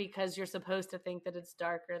there because you're supposed to think that it's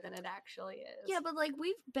darker than it actually is. Yeah, but like,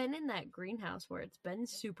 we've been in that greenhouse where it's been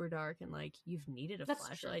super dark and like you've needed a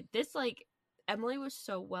flashlight. True. This, like, Emily was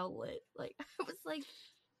so well lit. Like, I was like,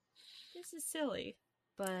 this is silly.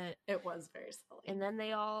 But it was very silly. And then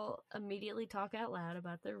they all immediately talk out loud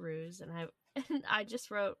about their ruse, and I just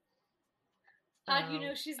wrote, how do you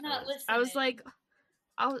know she's not listening? I was like,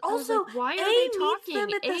 also, like, why are they talking? Them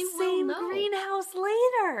at the same greenhouse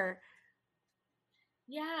later.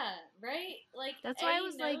 Yeah, right. Like, that's why I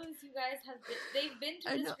was like, you guys they've been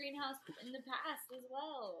to this greenhouse in the past as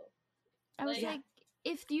well. I was like,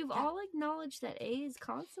 if you've all acknowledged that A is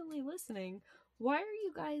constantly listening, why are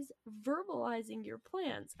you guys verbalizing your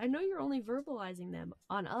plans? I know you're only verbalizing them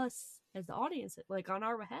on us as the audience, like on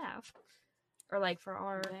our behalf, or like for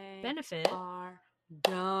our benefit. They are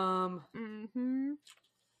dumb. Mm-hmm.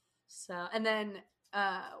 So, and then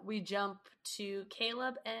we jump to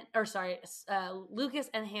Lucas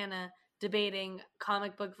and Hannah debating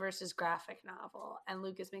comic book versus graphic novel, and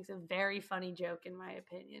Lucas makes a very funny joke, in my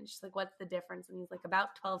opinion. She's like, "What's the difference?" And he's like,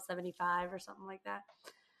 "About $12.75 or something like that."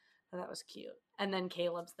 So that was cute. And then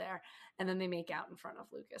Caleb's there, and then they make out in front of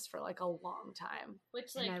Lucas for like a long time.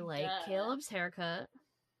 Which, like, and I like Caleb's haircut.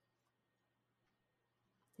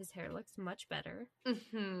 His hair looks much better.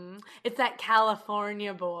 Mm-hmm. It's that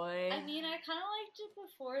California boy. I mean, I kind of liked it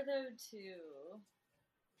before, though, too.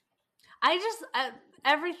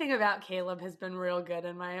 Everything about Caleb has been real good,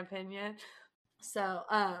 in my opinion. So,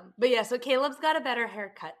 but yeah, so Caleb's got a better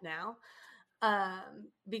haircut now.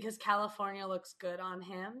 Because California looks good on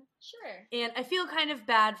him. Sure. And I feel kind of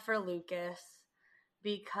bad for Lucas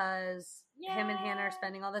because him and Hannah are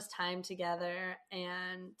spending all this time together,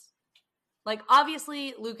 and like,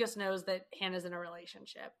 obviously Lucas knows that Hannah's in a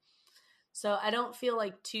relationship. So I don't feel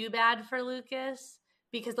like too bad for Lucas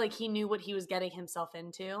because like he knew what he was getting himself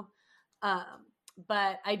into.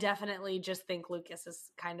 But I definitely just think Lucas is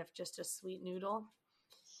kind of just a sweet noodle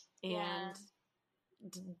and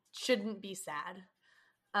shouldn't be sad.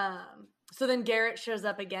 So then Garrett shows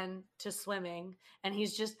up again to swimming, and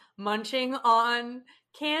he's just munching on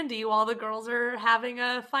candy while the girls are having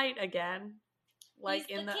a fight again.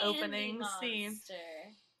 Like in the opening scene.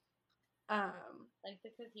 Like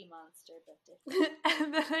the Cookie Monster, but different.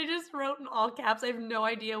 And then I just wrote in all caps, I have no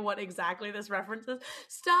idea what exactly this reference is.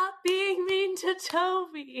 Stop being mean to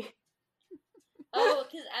Toby. Oh,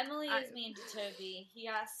 because Emily is mean to Toby. He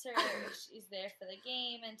asks her if she's there for the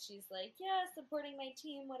game, and she's like, "Yeah, supporting my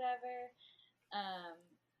team, whatever."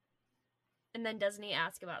 And then doesn't he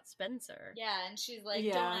ask about Spencer? Yeah, and she's like,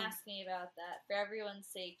 Yeah. "Don't ask me about that. For everyone's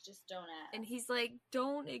sake, just don't ask." And he's like,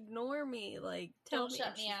 "Don't ignore me. Like, tell "Don't me." shut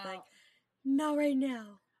And me she's out." like, "Not right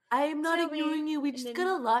now." I am not Toby. ignoring you. We And just then- got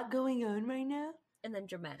a lot going on right now. And then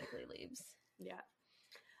dramatically leaves. Yeah.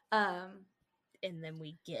 And then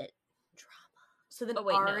we get drama. So then Oh,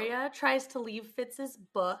 wait, no. Arya tries to leave Fitz's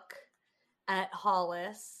book at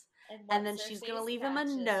Hollis, and then she's gonna leave him a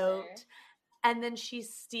note. And then she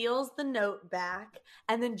steals the note back,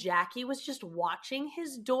 and then Jackie was just watching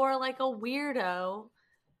his door like a weirdo.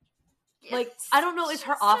 Like, I don't know, is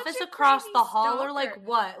her office across the hall or like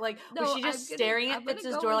what? Like, was she just staring at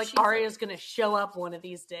Fitz's door like Arya's gonna show up one of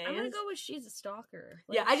these days? I'm gonna go with she's a stalker.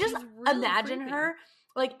 Like, yeah, I just she's really imagine creepy. her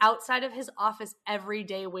like outside of his office every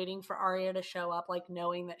day waiting for Arya to show up, like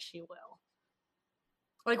knowing that she will.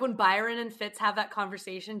 Like when Byron and Fitz have that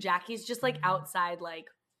conversation, Jackie's just like outside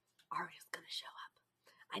like, Arya's gonna show up.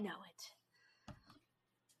 I know it.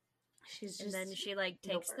 She's just, and then she like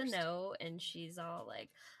takes the note and she's all like,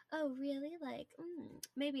 "Oh, really? Like,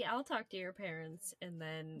 maybe I'll talk to your parents." And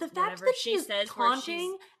then the fact that she's says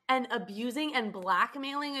taunting and abusing and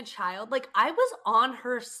blackmailing a child, like I was on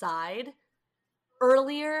her side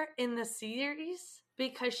earlier in the series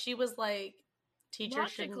because she was like,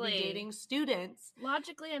 teachers shouldn't be dating students.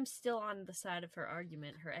 Logically, I'm still on the side of her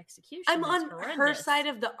argument. Her execution I'm is on horrendous. her side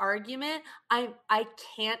of the argument. I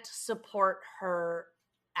can't support her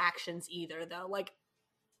actions either, though. Like,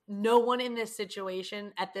 no one in this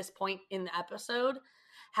situation at this point in the episode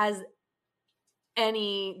has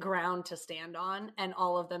any ground to stand on, and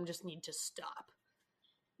all of them just need to stop.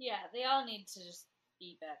 Yeah, they all need to just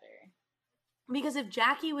be better. Because if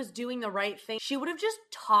Jackie was doing the right thing, she would have just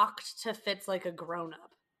talked to Fitz like a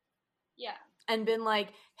grown-up. Yeah. And been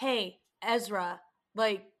like, hey, Ezra,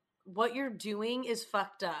 like, what you're doing is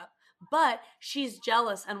fucked up. But she's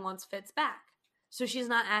jealous and wants Fitz back. So she's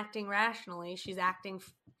not acting rationally. She's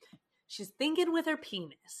thinking with her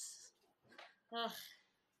penis. Ugh,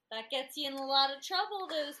 that gets you in a lot of trouble,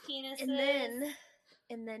 those penises.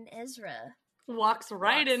 And then Ezra walks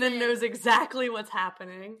in and knows exactly what's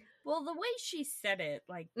happening. Well, the way she said it,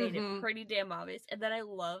 like, made it pretty damn obvious. And then I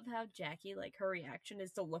love how Jackie, like, her reaction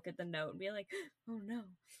is to look at the note and be like, "Oh no."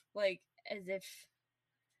 Like, as if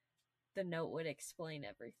the note would explain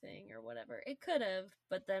everything or whatever. It could have,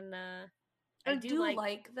 but then, I do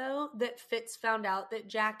like, though, that Fitz found out that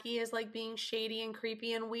Jackie is, like, being shady and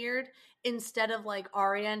creepy and weird, instead of, like,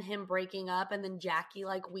 Arya and him breaking up and then Jackie,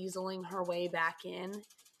 like, weaseling her way back in,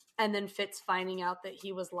 and then Fitz finding out that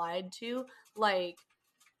he was lied to. Like,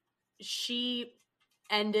 she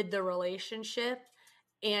ended the relationship,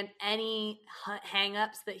 and any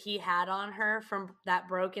hang-ups that he had on her from that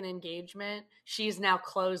broken engagement, she's now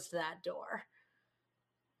closed that door.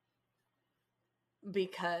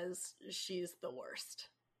 Because she's the worst.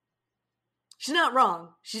 She's not wrong.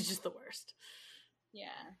 She's just the worst.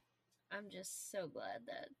 Yeah. I'm just so glad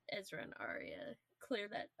that Ezra and Arya clear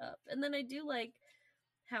that up. And then I do like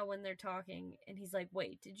how when they're talking and he's like,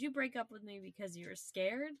 "Wait, did you break up with me because you were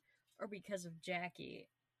scared or because of Jackie?"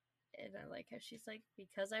 And I like how she's like,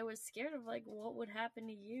 "Because I was scared of like what would happen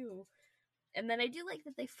to you." And then I do like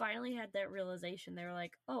that they finally had that realization. They were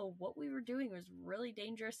like, "Oh, what we were doing was really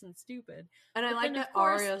dangerous and stupid." And I like that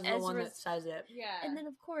Arya's the one that says it. Yeah. And then,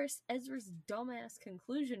 of course, Ezra's dumbass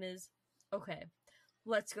conclusion is, "Okay,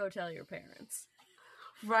 let's go tell your parents."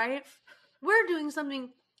 Right? We're doing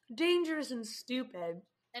something dangerous and stupid.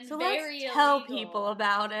 And so very let's tell illegal. people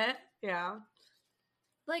about it. Yeah.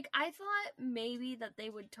 Like, I thought maybe that they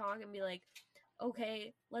would talk and be like,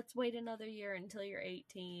 "Okay, let's wait another year until you're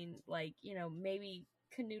 18. Like, you know, maybe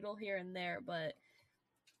canoodle here and there, but,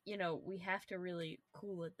 you know, we have to really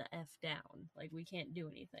cool it the F down. Like, we can't do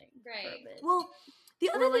anything for a bit." Well,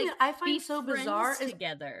 the other thing that I find so bizarre is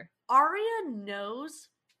together. Arya knows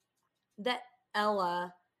that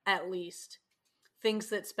Ella, at least, thinks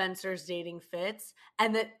that Spencer's dating Fitz,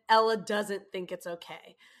 and that Ella doesn't think it's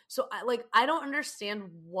okay. So, I don't understand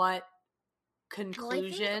what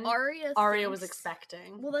conclusion Arya was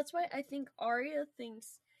expecting. Well, that's why I think Arya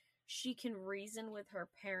thinks she can reason with her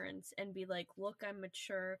parents and be like, "Look, I'm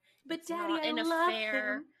mature, but it's Daddy, not I an love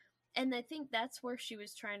affair." him. And I think that's where she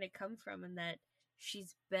was trying to come from, and that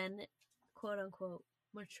she's been, quote unquote,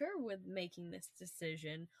 mature with making this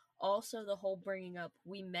decision. Also, the whole bringing up,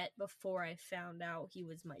 "We met before I found out he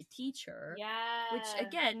was my teacher." Yeah. Which,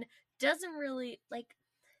 again, doesn't really, like,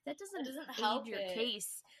 that doesn't help aid your it.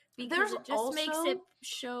 case. Because it just makes it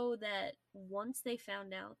show that once they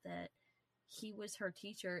found out that he was her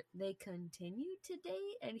teacher, they continued to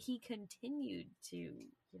date, and he continued to,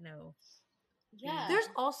 Yeah. There's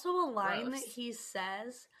also a line Gross. that he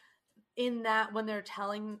says in that when they're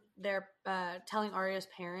telling Arya's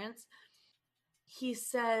parents, he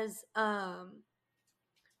says,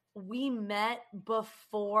 we met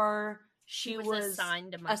before she was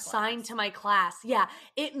assigned to my class. Yeah,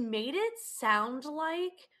 it made it sound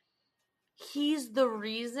like he's the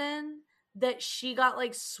reason that she got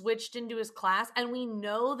like switched into his class, and we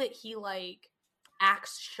know that he like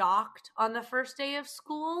acts shocked on the first day of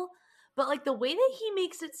school, but like the way that he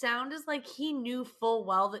makes it sound is like he knew full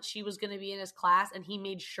well that she was going to be in his class, and he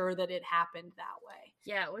made sure that it happened that way.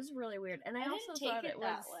 Yeah, it was really weird, and I also didn't thought take it was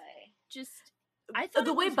that way. just. I thought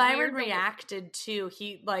the it way was Byron weird reacted too,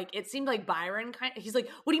 he like it seemed like Byron he's like,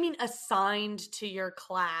 "What do you mean assigned to your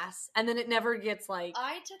class?" And then it never gets like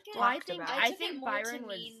I took it. Well, I think it more Byron to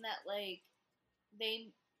was mean that like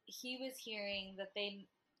he was hearing that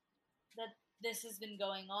this has been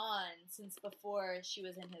going on since before she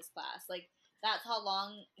was in his class. Like that's how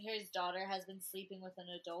long his daughter has been sleeping with an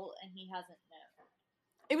adult, and he hasn't known.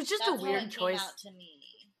 It was just That's a weird how it choice. Came out to me.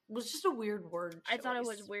 It was just a weird word choice. I thought it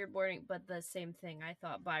was weird wording, but the same thing. I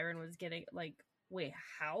thought Byron was getting like, wait,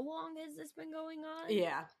 how long has this been going on?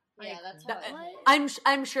 Yeah. Yeah, Like, that's how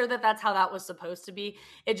I'm sure that's how that was supposed to be.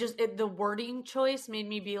 The wording choice made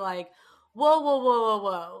me be like,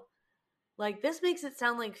 whoa. Like, this makes it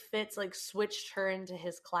sound like Fitz, like, switched her into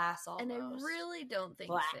his class almost. And I really don't think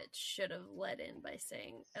Fitz should have let in by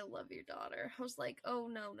saying, I love your daughter. I was like, oh,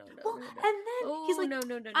 no. Well, and then he's like, no,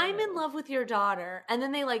 I'm in love with your daughter. And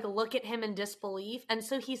then they, like, look at him in disbelief. And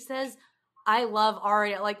so he says, I love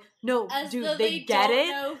Arya. Like, no, As dude, though they get don't it.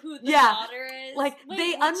 Know who the daughter is. Like, Wait,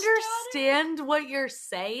 they which understand daughter? what you're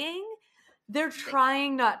saying. They're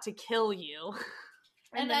trying not to kill you.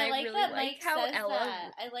 And I like really that Mike says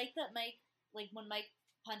that. I like that Mike, like, when Mike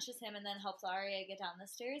punches him and then helps Arya get down the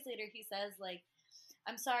stairs later, he says, like,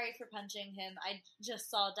 I'm sorry for punching him. I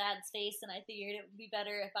just saw Dad's face, and I figured it would be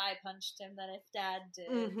better if I punched him than if Dad did.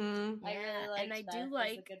 Mm-hmm. I really liked and I that. do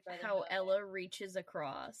like how moment. Ella reaches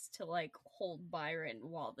across to, like, hold Byron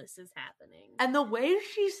while this is happening. And the way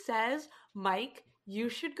she says, Mike, you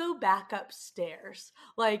should go back upstairs.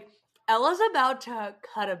 Like, Ella's about to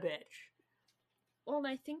cut a bitch. Well, and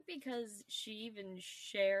I think because she even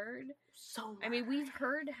shared so much. I mean, we've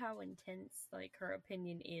heard how intense, like, her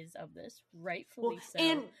opinion is of this, rightfully so.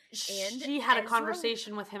 And she had a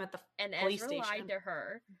conversation with him at the police station. And Ezra lied to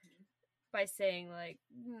her by saying, like,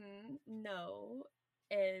 no,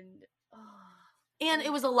 and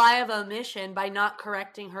it was a lie of omission by not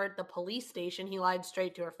correcting her at the police station. He lied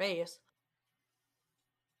straight to her face.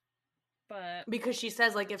 But because she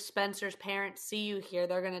says, like, if Spencer's parents see you here,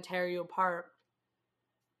 they're gonna tear you apart.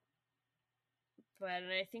 But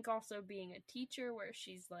and I think also being a teacher where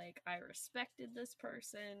she's like, I respected this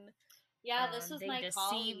person. Yeah, this was my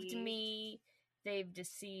colleague. They deceived me. They've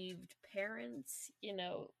deceived parents. You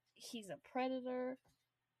know, he's a predator.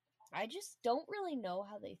 I just don't really know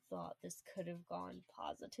how they thought this could have gone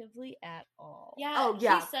positively at all. Yeah, oh,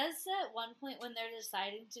 yeah. He says at one point when they're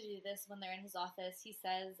deciding to do this, when they're in his office, he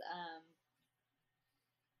says,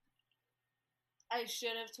 I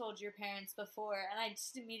should have told your parents before, and I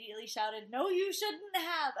just immediately shouted, no, you shouldn't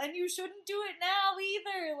have, and you shouldn't do it now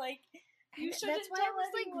either, like, you shouldn't. That's why I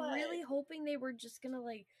was, like, really hoping they were just gonna,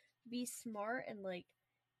 like, be smart and, like,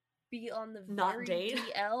 be on the very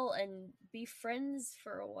DL and be friends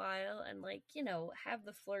for a while and, like, you know, have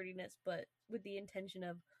the flirtiness, but with the intention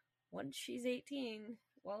of, once she's 18,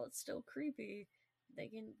 while it's still creepy, they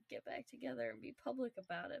can get back together and be public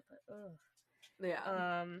about it, but, ugh.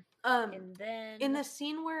 Yeah. And then in the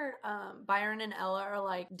scene where Byron and Ella are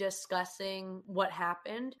like discussing what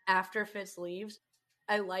happened after Fitz leaves,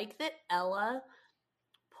 I like that Ella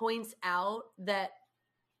points out that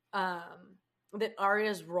that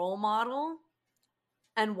Arya's role model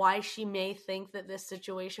and why she may think that this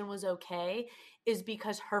situation was okay is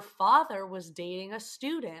because her father was dating a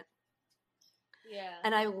student. Yeah.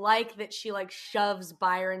 And I like that she like shoves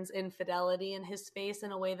Byron's infidelity in his face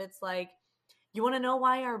in a way that's like, you want to know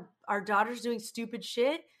why our daughter's doing stupid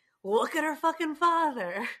shit? Look at her fucking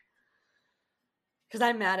father. Because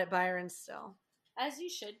I'm mad at Byron still. As you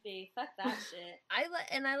should be. Fuck that shit.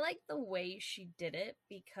 I like the way she did it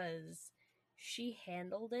because she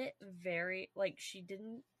handled it very, like, she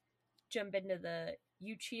didn't jump into the,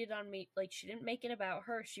 you cheated on me, like, she didn't make it about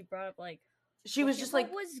her. She brought up, like, she was just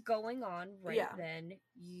like, what was going on then?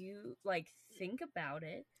 You, like, think about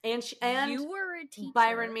it. And you were a teacher.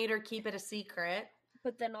 Byron made her keep it a secret.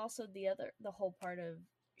 But then also the whole part of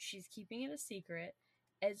she's keeping it a secret.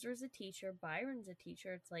 Ezra's a teacher, Byron's a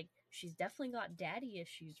teacher. It's like, she's definitely got daddy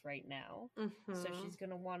issues right now. So she's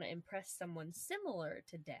going to want to impress someone similar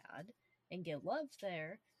to dad and get love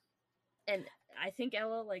there. And I think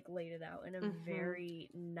Ella, like, laid it out in a very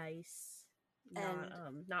nice,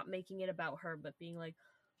 not making it about her, but being like,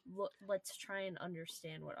 look, let's try and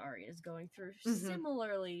understand what Arya is going through,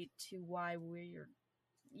 similarly to why we're,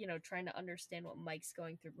 you know, trying to understand what Mike's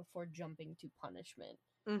going through before jumping to punishment.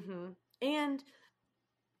 And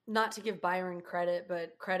not to give Byron credit,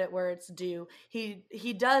 but credit where it's due.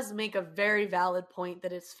 He does make a very valid point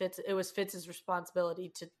that it was Fitz's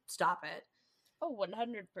responsibility to stop it. Oh,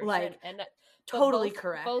 100%. Like, and totally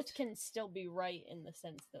correct. Both can still be right in the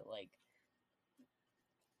sense that, like,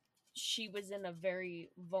 she was in a very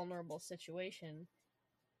vulnerable situation.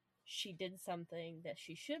 She did something that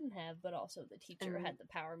she shouldn't have, but also the teacher had the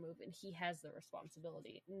power move, and he has the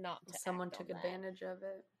responsibility not to. Someone took advantage of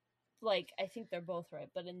it. Like, I think they're both right,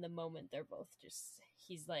 but in the moment, they're both just.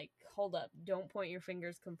 He's like, hold up, don't point your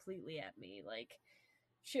fingers completely at me. Like,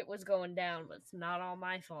 shit was going down, but it's not all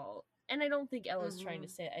my fault. And I don't think Ella's trying to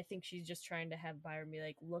say it. I think she's just trying to have Byron be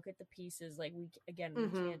like, look at the pieces. Like, we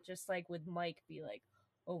can't just, like, with Mike be like,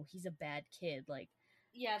 oh, he's a bad kid. Like,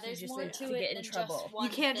 yeah, there's just more like, to to it get in than trouble. just one You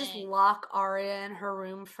can't thing. just lock Arya in her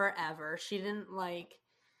room forever. She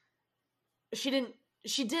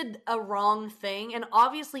did a wrong thing, and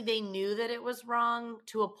obviously they knew that it was wrong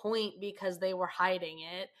to a point because they were hiding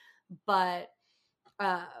it, but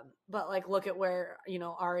like, look at where, you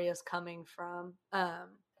know, Arya's coming from.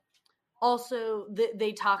 Also,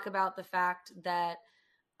 they talk about the fact that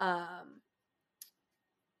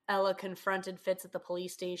Ella confronted Fitz at the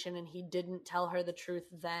police station and he didn't tell her the truth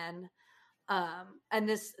then. And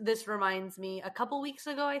this reminds me, a couple weeks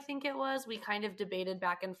ago, I think it was, we kind of debated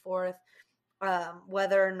back and forth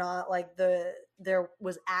whether or not, like, there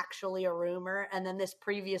was actually a rumor, and then this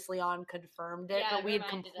previously on confirmed it, but we had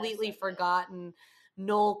completely forgotten.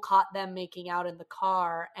 Noel caught them making out in the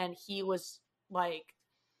car, and he was, like,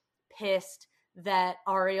 pissed that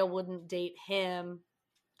Arya wouldn't date him,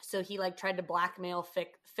 so he, like, tried to blackmail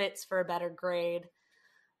Fitz for a better grade,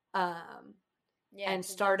 and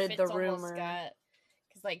started the rumor.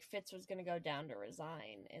 Because, like, Fitz was going to go down to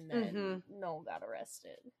resign, and then Noel got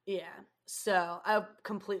arrested. Yeah, so I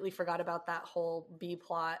completely forgot about that whole B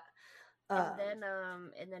plot. And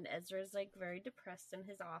then Ezra's, like, very depressed in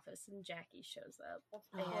his office, and Jackie shows up. Of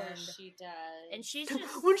course she does. And she's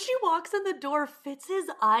just... When she walks in the door, Fitz's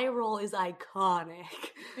eye roll is iconic.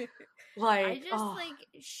 Like, I just, like,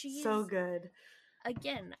 she's... so good.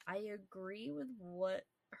 Again, I agree with what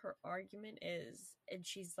her argument is, and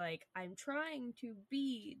she's like, I'm trying to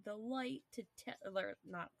be the light to or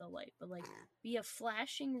not the light, but, like, be a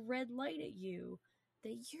flashing red light at you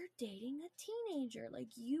that you're dating a teenager. Like,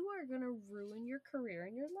 you are gonna ruin your career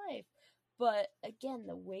and your life. But again,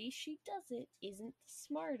 the way she does it isn't the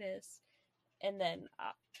smartest. And then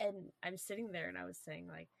and I'm sitting there and I was saying,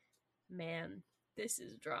 like, man, this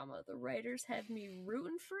is drama. The writers have me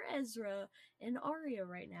rooting for Ezra and Arya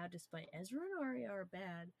right now, despite Ezra and Arya are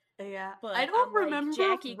bad. Yeah, but I don't I'm remember like,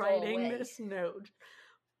 Jackie, writing this note,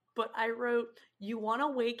 but I wrote, you want to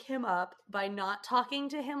wake him up by not talking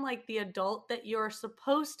to him like the adult that you're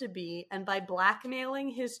supposed to be, and by blackmailing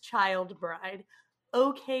his child bride.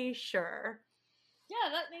 Okay, sure.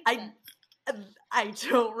 Yeah, that makes sense. I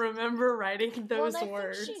don't remember writing those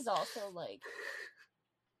words. I think she's also, like...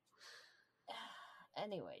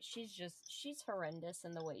 Anyway, she's horrendous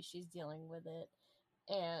in the way she's dealing with it,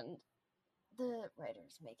 and the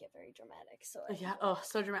writers make it very dramatic. So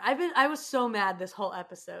so dramatic. I was so mad this whole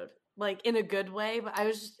episode, like, in a good way, but I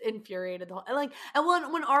was just infuriated the whole, like, and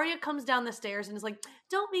when Arya comes down the stairs and is like,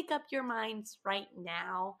 "Don't make up your minds right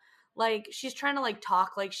now," like, she's trying to, like,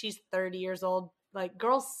 talk like she's 30 years old. Like,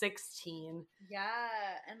 girl's 16. Yeah,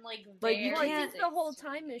 and, like you can't. The whole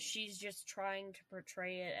time is she's just trying to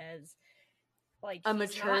portray it as, like, a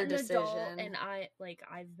mature decision, adult, and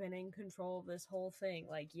I've been in control of this whole thing.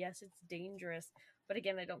 Like, yes, it's dangerous, but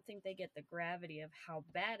again, I don't think they get the gravity of how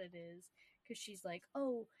bad it is, because she's like,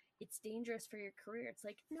 oh, it's dangerous for your career. It's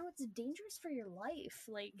like, no, it's dangerous for your life.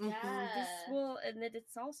 Like, this will, and that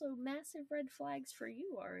it's also massive red flags for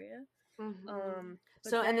you, Arya.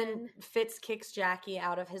 And then Fitz kicks Jackie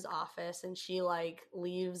out of his office, and she, like,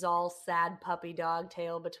 leaves all sad puppy dog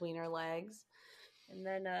tail between her legs. And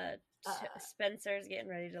then Spencer's getting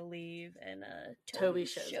ready to leave, and Toby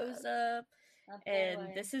shows up.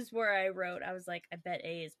 And this is where I wrote, I was like, I bet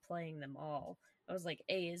A is playing them all. I was like,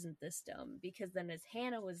 A isn't this dumb, because then as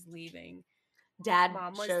Hannah was leaving,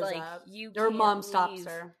 Mom was shows like, up. Mom stops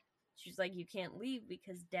her. She's like, you can't leave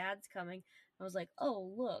because Dad's coming. I was like,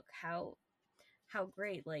 oh, look, how how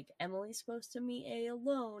great, like, Emily's supposed to meet A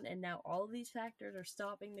alone, and now all of these factors are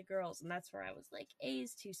stopping the girls, and that's where I was like, A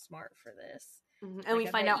is too smart for this. And Like, we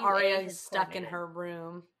I find bet out you A Arya has is stuck in coordinated. her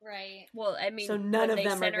room. Right. Well, I mean, So none when of they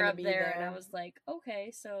them are sent her gonna up be there, and I there. was like,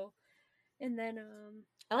 okay, so, and then,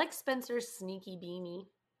 I like Spencer's sneaky beanie.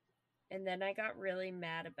 and then I got really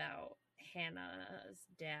mad about Hannah's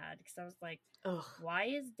dad, because I was like, Ugh. why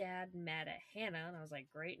is Dad mad at Hannah? And I was like,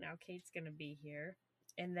 great, now Kate's gonna be here.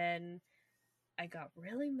 And then I got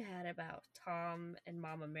really mad about Tom and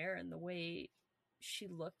Mama Maren, the way she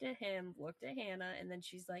looked at him, looked at Hannah, and then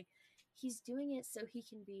she's like, he's doing it so he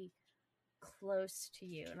can be close to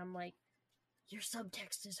you. And I'm like, your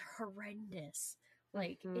subtext is horrendous.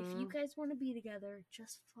 Like, if you guys want to be together,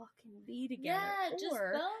 just fucking be together. Yeah, just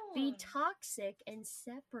or be bone. toxic and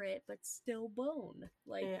separate, but still bone.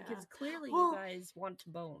 Like, because clearly Well, you guys want to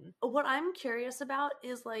bone. What I'm curious about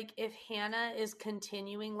is like if Hannah is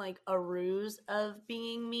continuing like a ruse of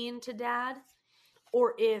being mean to Dad,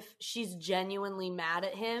 or if she's genuinely mad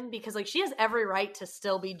at him, because like she has every right to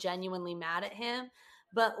still be genuinely mad at him,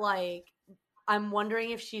 but like I'm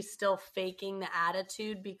wondering if she's still faking the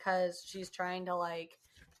attitude because she's trying to like,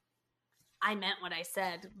 I meant what I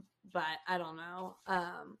said, but I don't know.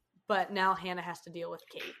 But now Hannah has to deal with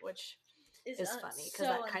Kate, which is funny because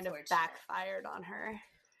that kind of backfired on her.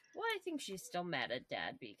 Well, I think she's still mad at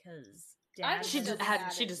Dad because Dad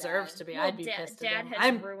she deserves to be. Well, I'd be pissed at him.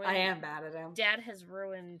 I am mad at him. Dad has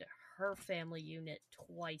ruined her family unit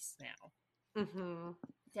twice now. Mm-hmm.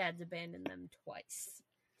 Dad's abandoned them twice.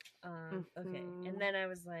 Okay, and then I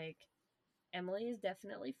was like, Emily is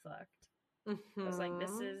definitely fucked. I was like,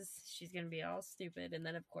 she's gonna be all stupid, and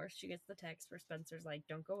then of course she gets the text where Spencer's like,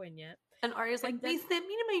 don't go in yet. And Arya's like, they sent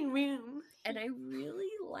me to my room. And I really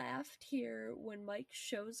laughed here when Mike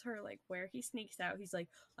shows her like where he sneaks out. He's like,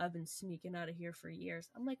 I've been sneaking out of here for years.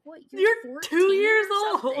 I'm like, what? You're 2 years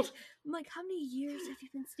old. I'm like, how many years have you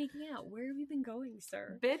been sneaking out? Where have you been going,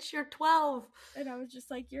 sir? Bitch, you're 12. And I was just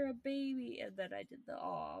like, you're a baby. And then I did the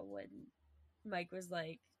awe when Mike was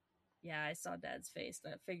like, yeah, I saw Dad's face,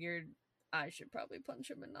 and I figured I should probably punch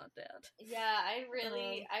him and not Dad. Yeah, I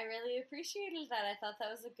really appreciated that. I thought that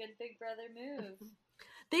was a good big brother move.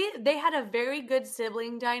 They had a very good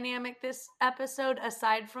sibling dynamic this episode,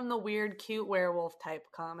 aside from the weird, cute werewolf type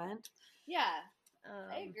comment. Yeah,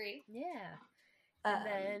 I agree. Yeah.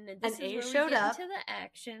 And then this is where showed up into the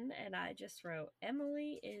action, and I just wrote,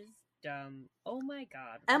 Emily is dumb. Oh my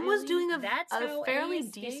god. Em was doing a fairly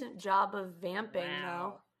decent job of vamping,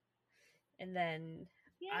 though. And then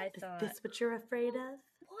I thought, is this what you're afraid of?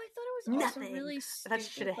 Well, I thought it was also really stupid. I thought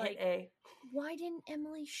she should have hit A. Why didn't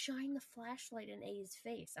Emily shine the flashlight in A's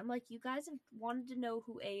face? I'm like, you guys have wanted to know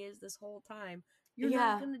who A is this whole time. You're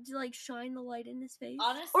not gonna like shine the light in his face,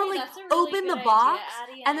 honestly, or like that's a really open good the box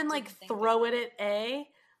idea, Addie, and then like throw it at A.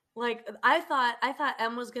 Like I thought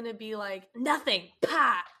Em was gonna be like nothing,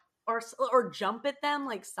 pa, or jump at them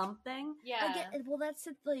like something. Yeah. Well, that's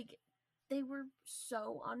it. Like they were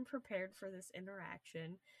so unprepared for this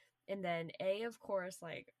interaction. And then A, of course,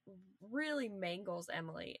 like, really mangles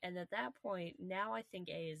Emily. And at that point, now I think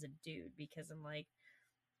A is a dude, because I'm like,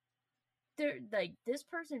 they're like, this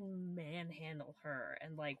person manhandled her.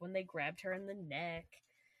 And like, when they grabbed her in the neck,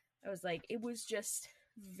 I was like, it was just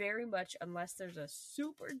very much, unless there's a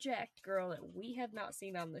super jacked girl that we have not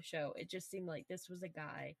seen on the show, it just seemed like this was a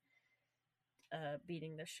guy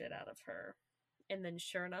beating the shit out of her. And then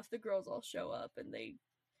sure enough, the girls all show up and they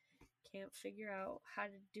can't figure out how to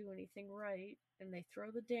do anything right, and they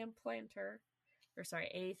throw the damn planter, or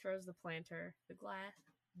sorry, A throws the planter, the glass,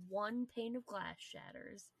 one pane of glass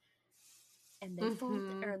shatters, and they fall,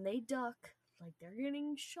 and they duck like they're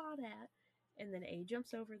getting shot at, and then A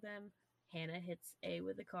jumps over them. Hannah hits A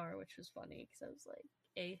with a car, which was funny because I was like,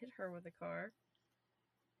 A hit her with a car,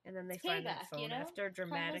 and then they find that phone after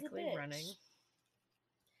dramatically running.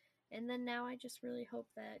 And then now I just really hope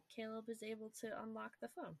that Caleb is able to unlock the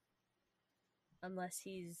phone. Unless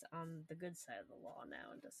he's on the good side of the law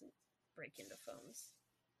now and doesn't break into phones.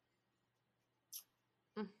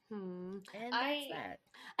 And that's that.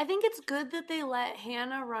 I think it's good that they let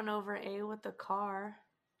Hannah run over A with the car.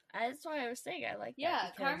 That's why I was saying I like that. Yeah,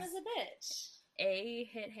 karma's a bitch. A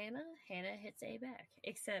hit Hannah, Hannah hits A back.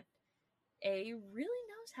 Except A really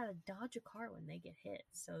knows how to dodge a car when they get hit.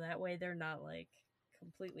 So that way they're not like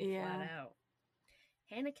completely flat out.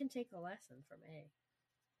 Hannah can take a lesson from A.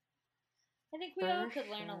 I think we all could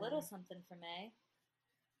learn a little something from A.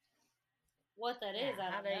 What that is,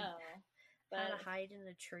 I don't know. But how to hide in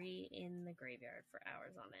a tree in the graveyard for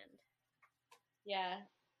hours on end. Yeah.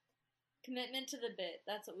 Commitment to the bit.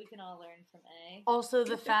 That's what we can all learn from A. Also,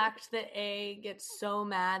 the fact that A gets so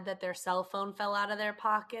mad that their cell phone fell out of their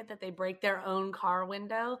pocket that they break their own car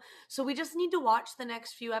window. So we just need to watch the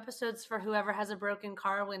next few episodes for whoever has a broken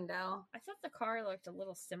car window. I thought the car looked a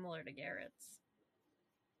little similar to Garrett's.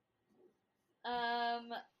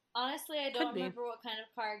 Honestly, I Could don't be. remember what kind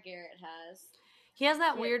of car Garrett has. He has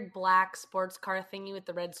that Yeah. weird black sports car thingy with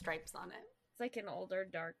the red stripes on it. It's like an older,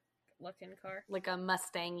 dark-looking car. Like a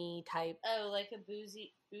Mustang-y type. Oh, like a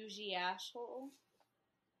bougie asshole?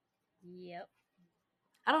 Yep.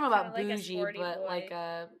 I don't know Kinda about like a bougie, sporty but boy. like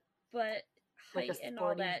a But Like height a and all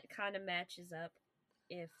sporty- that kind of matches up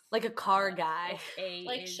if car guy. if A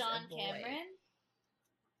Like is Sean a boy. Cameron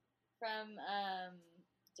from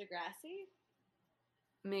Degrassi?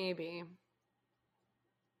 Maybe.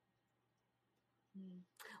 Hmm.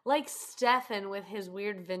 Like Stefan with his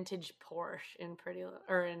weird vintage Porsche in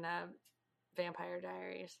Vampire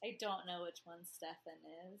Diaries. I don't know which one Stefan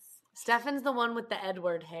is. Stefan's the one with the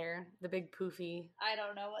Edward hair, the big poofy. I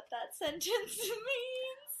don't know what that sentence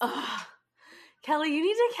means. Ugh. Kelly, you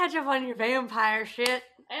need to catch up on your vampire shit.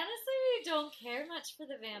 I honestly don't care much for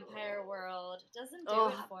the vampire world. It doesn't do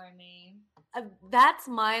Ugh. it for me. That's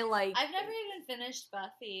my like I've never even finished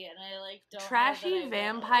Buffy, and I like don't. know that I trashy will.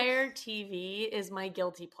 vampire TV is my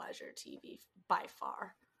guilty pleasure TV by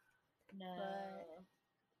far. No.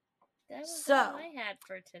 That was So- all I had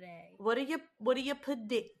for today. What are your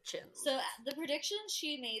predictions? So the predictions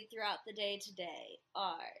she made throughout the day today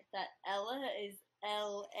are that Ella is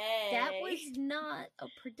L.A. That was not a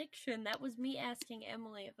prediction. That was me asking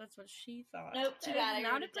Emily if that's what she thought. Nope, too That bad, is I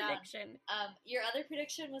not wrote a it down. prediction. Your other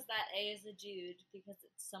prediction was that A is a dude because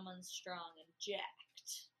it's someone strong and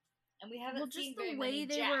jacked, and we haven't Well, just seen the very way many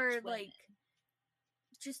they jacked were women. like,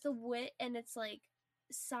 just the way, and it's like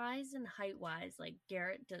size and height wise, like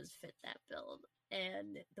Garrett does fit that build,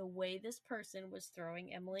 and the way this person was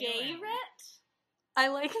throwing Emily around. Garrett. I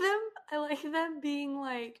like them being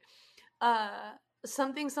like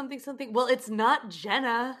something. Well, it's not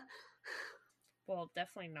Jenna. Well,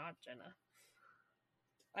 definitely not Jenna.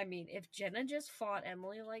 I mean, if Jenna just fought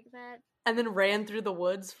Emily like that, And then ran through the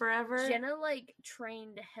woods forever. Jenna like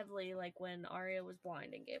trained heavily, like when Arya was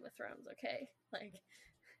blind in Game of Thrones. Okay, like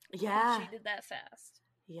Yeah. she did that fast.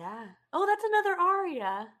 Yeah. Oh, that's another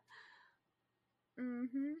Arya.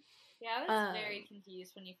 Mm-hmm. Yeah, I was very Um,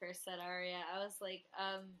 confused when you first said Arya. I was like,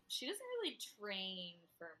 she doesn't really train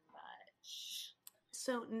for much.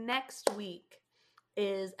 So next week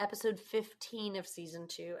is episode 15 of season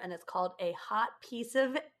 2, and it's called A Hot Piece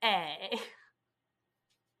of A.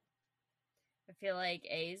 I feel like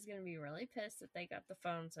A is gonna be really pissed that they got the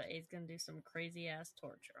phone, so A's gonna do some crazy ass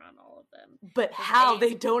torture on all of them. But Because how? A's-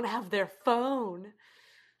 They don't have their phone.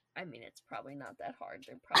 I mean, it's probably not that hard.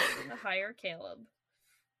 They're probably gonna hire Caleb,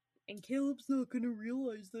 and Caleb's not gonna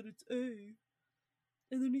realize that it's A,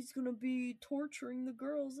 and then he's gonna be torturing the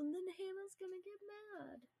girls, and then Hannah's gonna get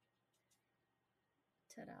mad.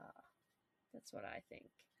 Ta-da! That's what I think.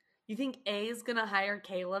 You think A is gonna hire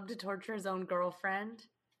Caleb to torture his own girlfriend?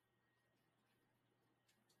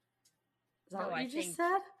 Is that No, what I you just think-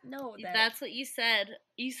 said? No, That's what you said.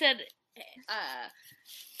 You said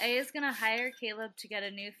A is gonna hire Caleb to get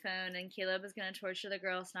a new phone, and Caleb is gonna torture the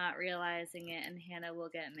girls not realizing it, and Hannah will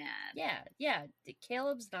get mad. yeah.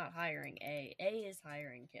 Caleb's not hiring A. A is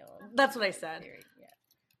hiring Caleb. That's what I said. Theory, yeah.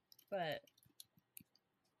 But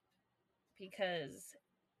because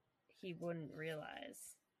he wouldn't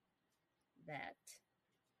realize that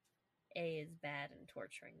A is bad in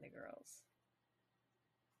torturing the girls.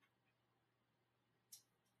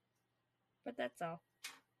 But that's all.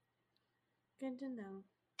 Good to know.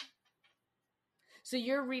 So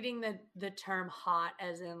you're reading the term hot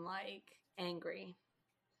as in like angry.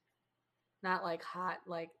 Not like hot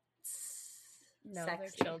like No,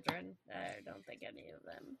 sexy. they're children. I don't think any of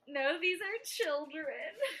them. No, these are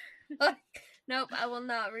children. Nope, I will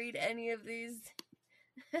not read any of these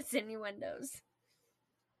innuendos.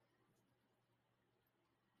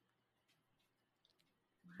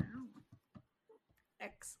 Wow.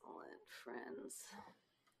 Excellent, friends.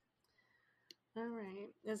 All right.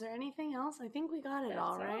 Is there anything else? I think we got it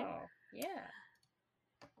all That's right. all. Yeah.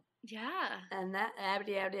 Yeah. And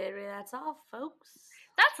that's all, folks.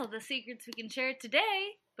 That's all the secrets we can share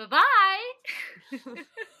today. Bye-bye.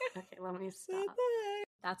 Okay, let me stop.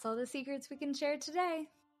 That's all the secrets we can share today.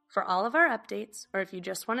 For all of our updates, or if you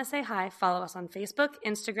just want to say hi, follow us on Facebook,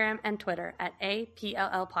 Instagram, and Twitter at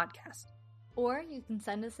APLL Podcast. Or you can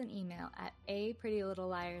send us an email at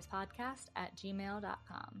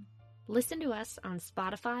aprettylittleliarspodcast@gmail.com. Listen to us on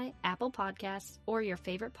Spotify, Apple Podcasts, or your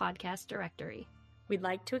favorite podcast directory. We'd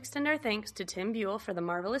like to extend our thanks to Tim Buell for the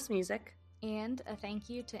marvelous music. And a thank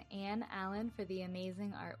you to Anne Allen for the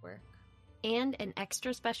amazing artwork. And an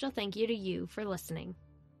extra special thank you to you for listening.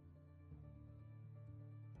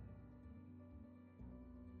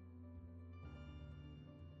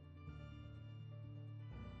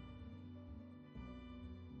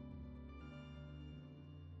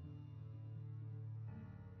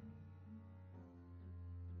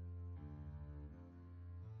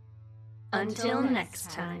 Until next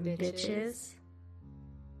time, bitches.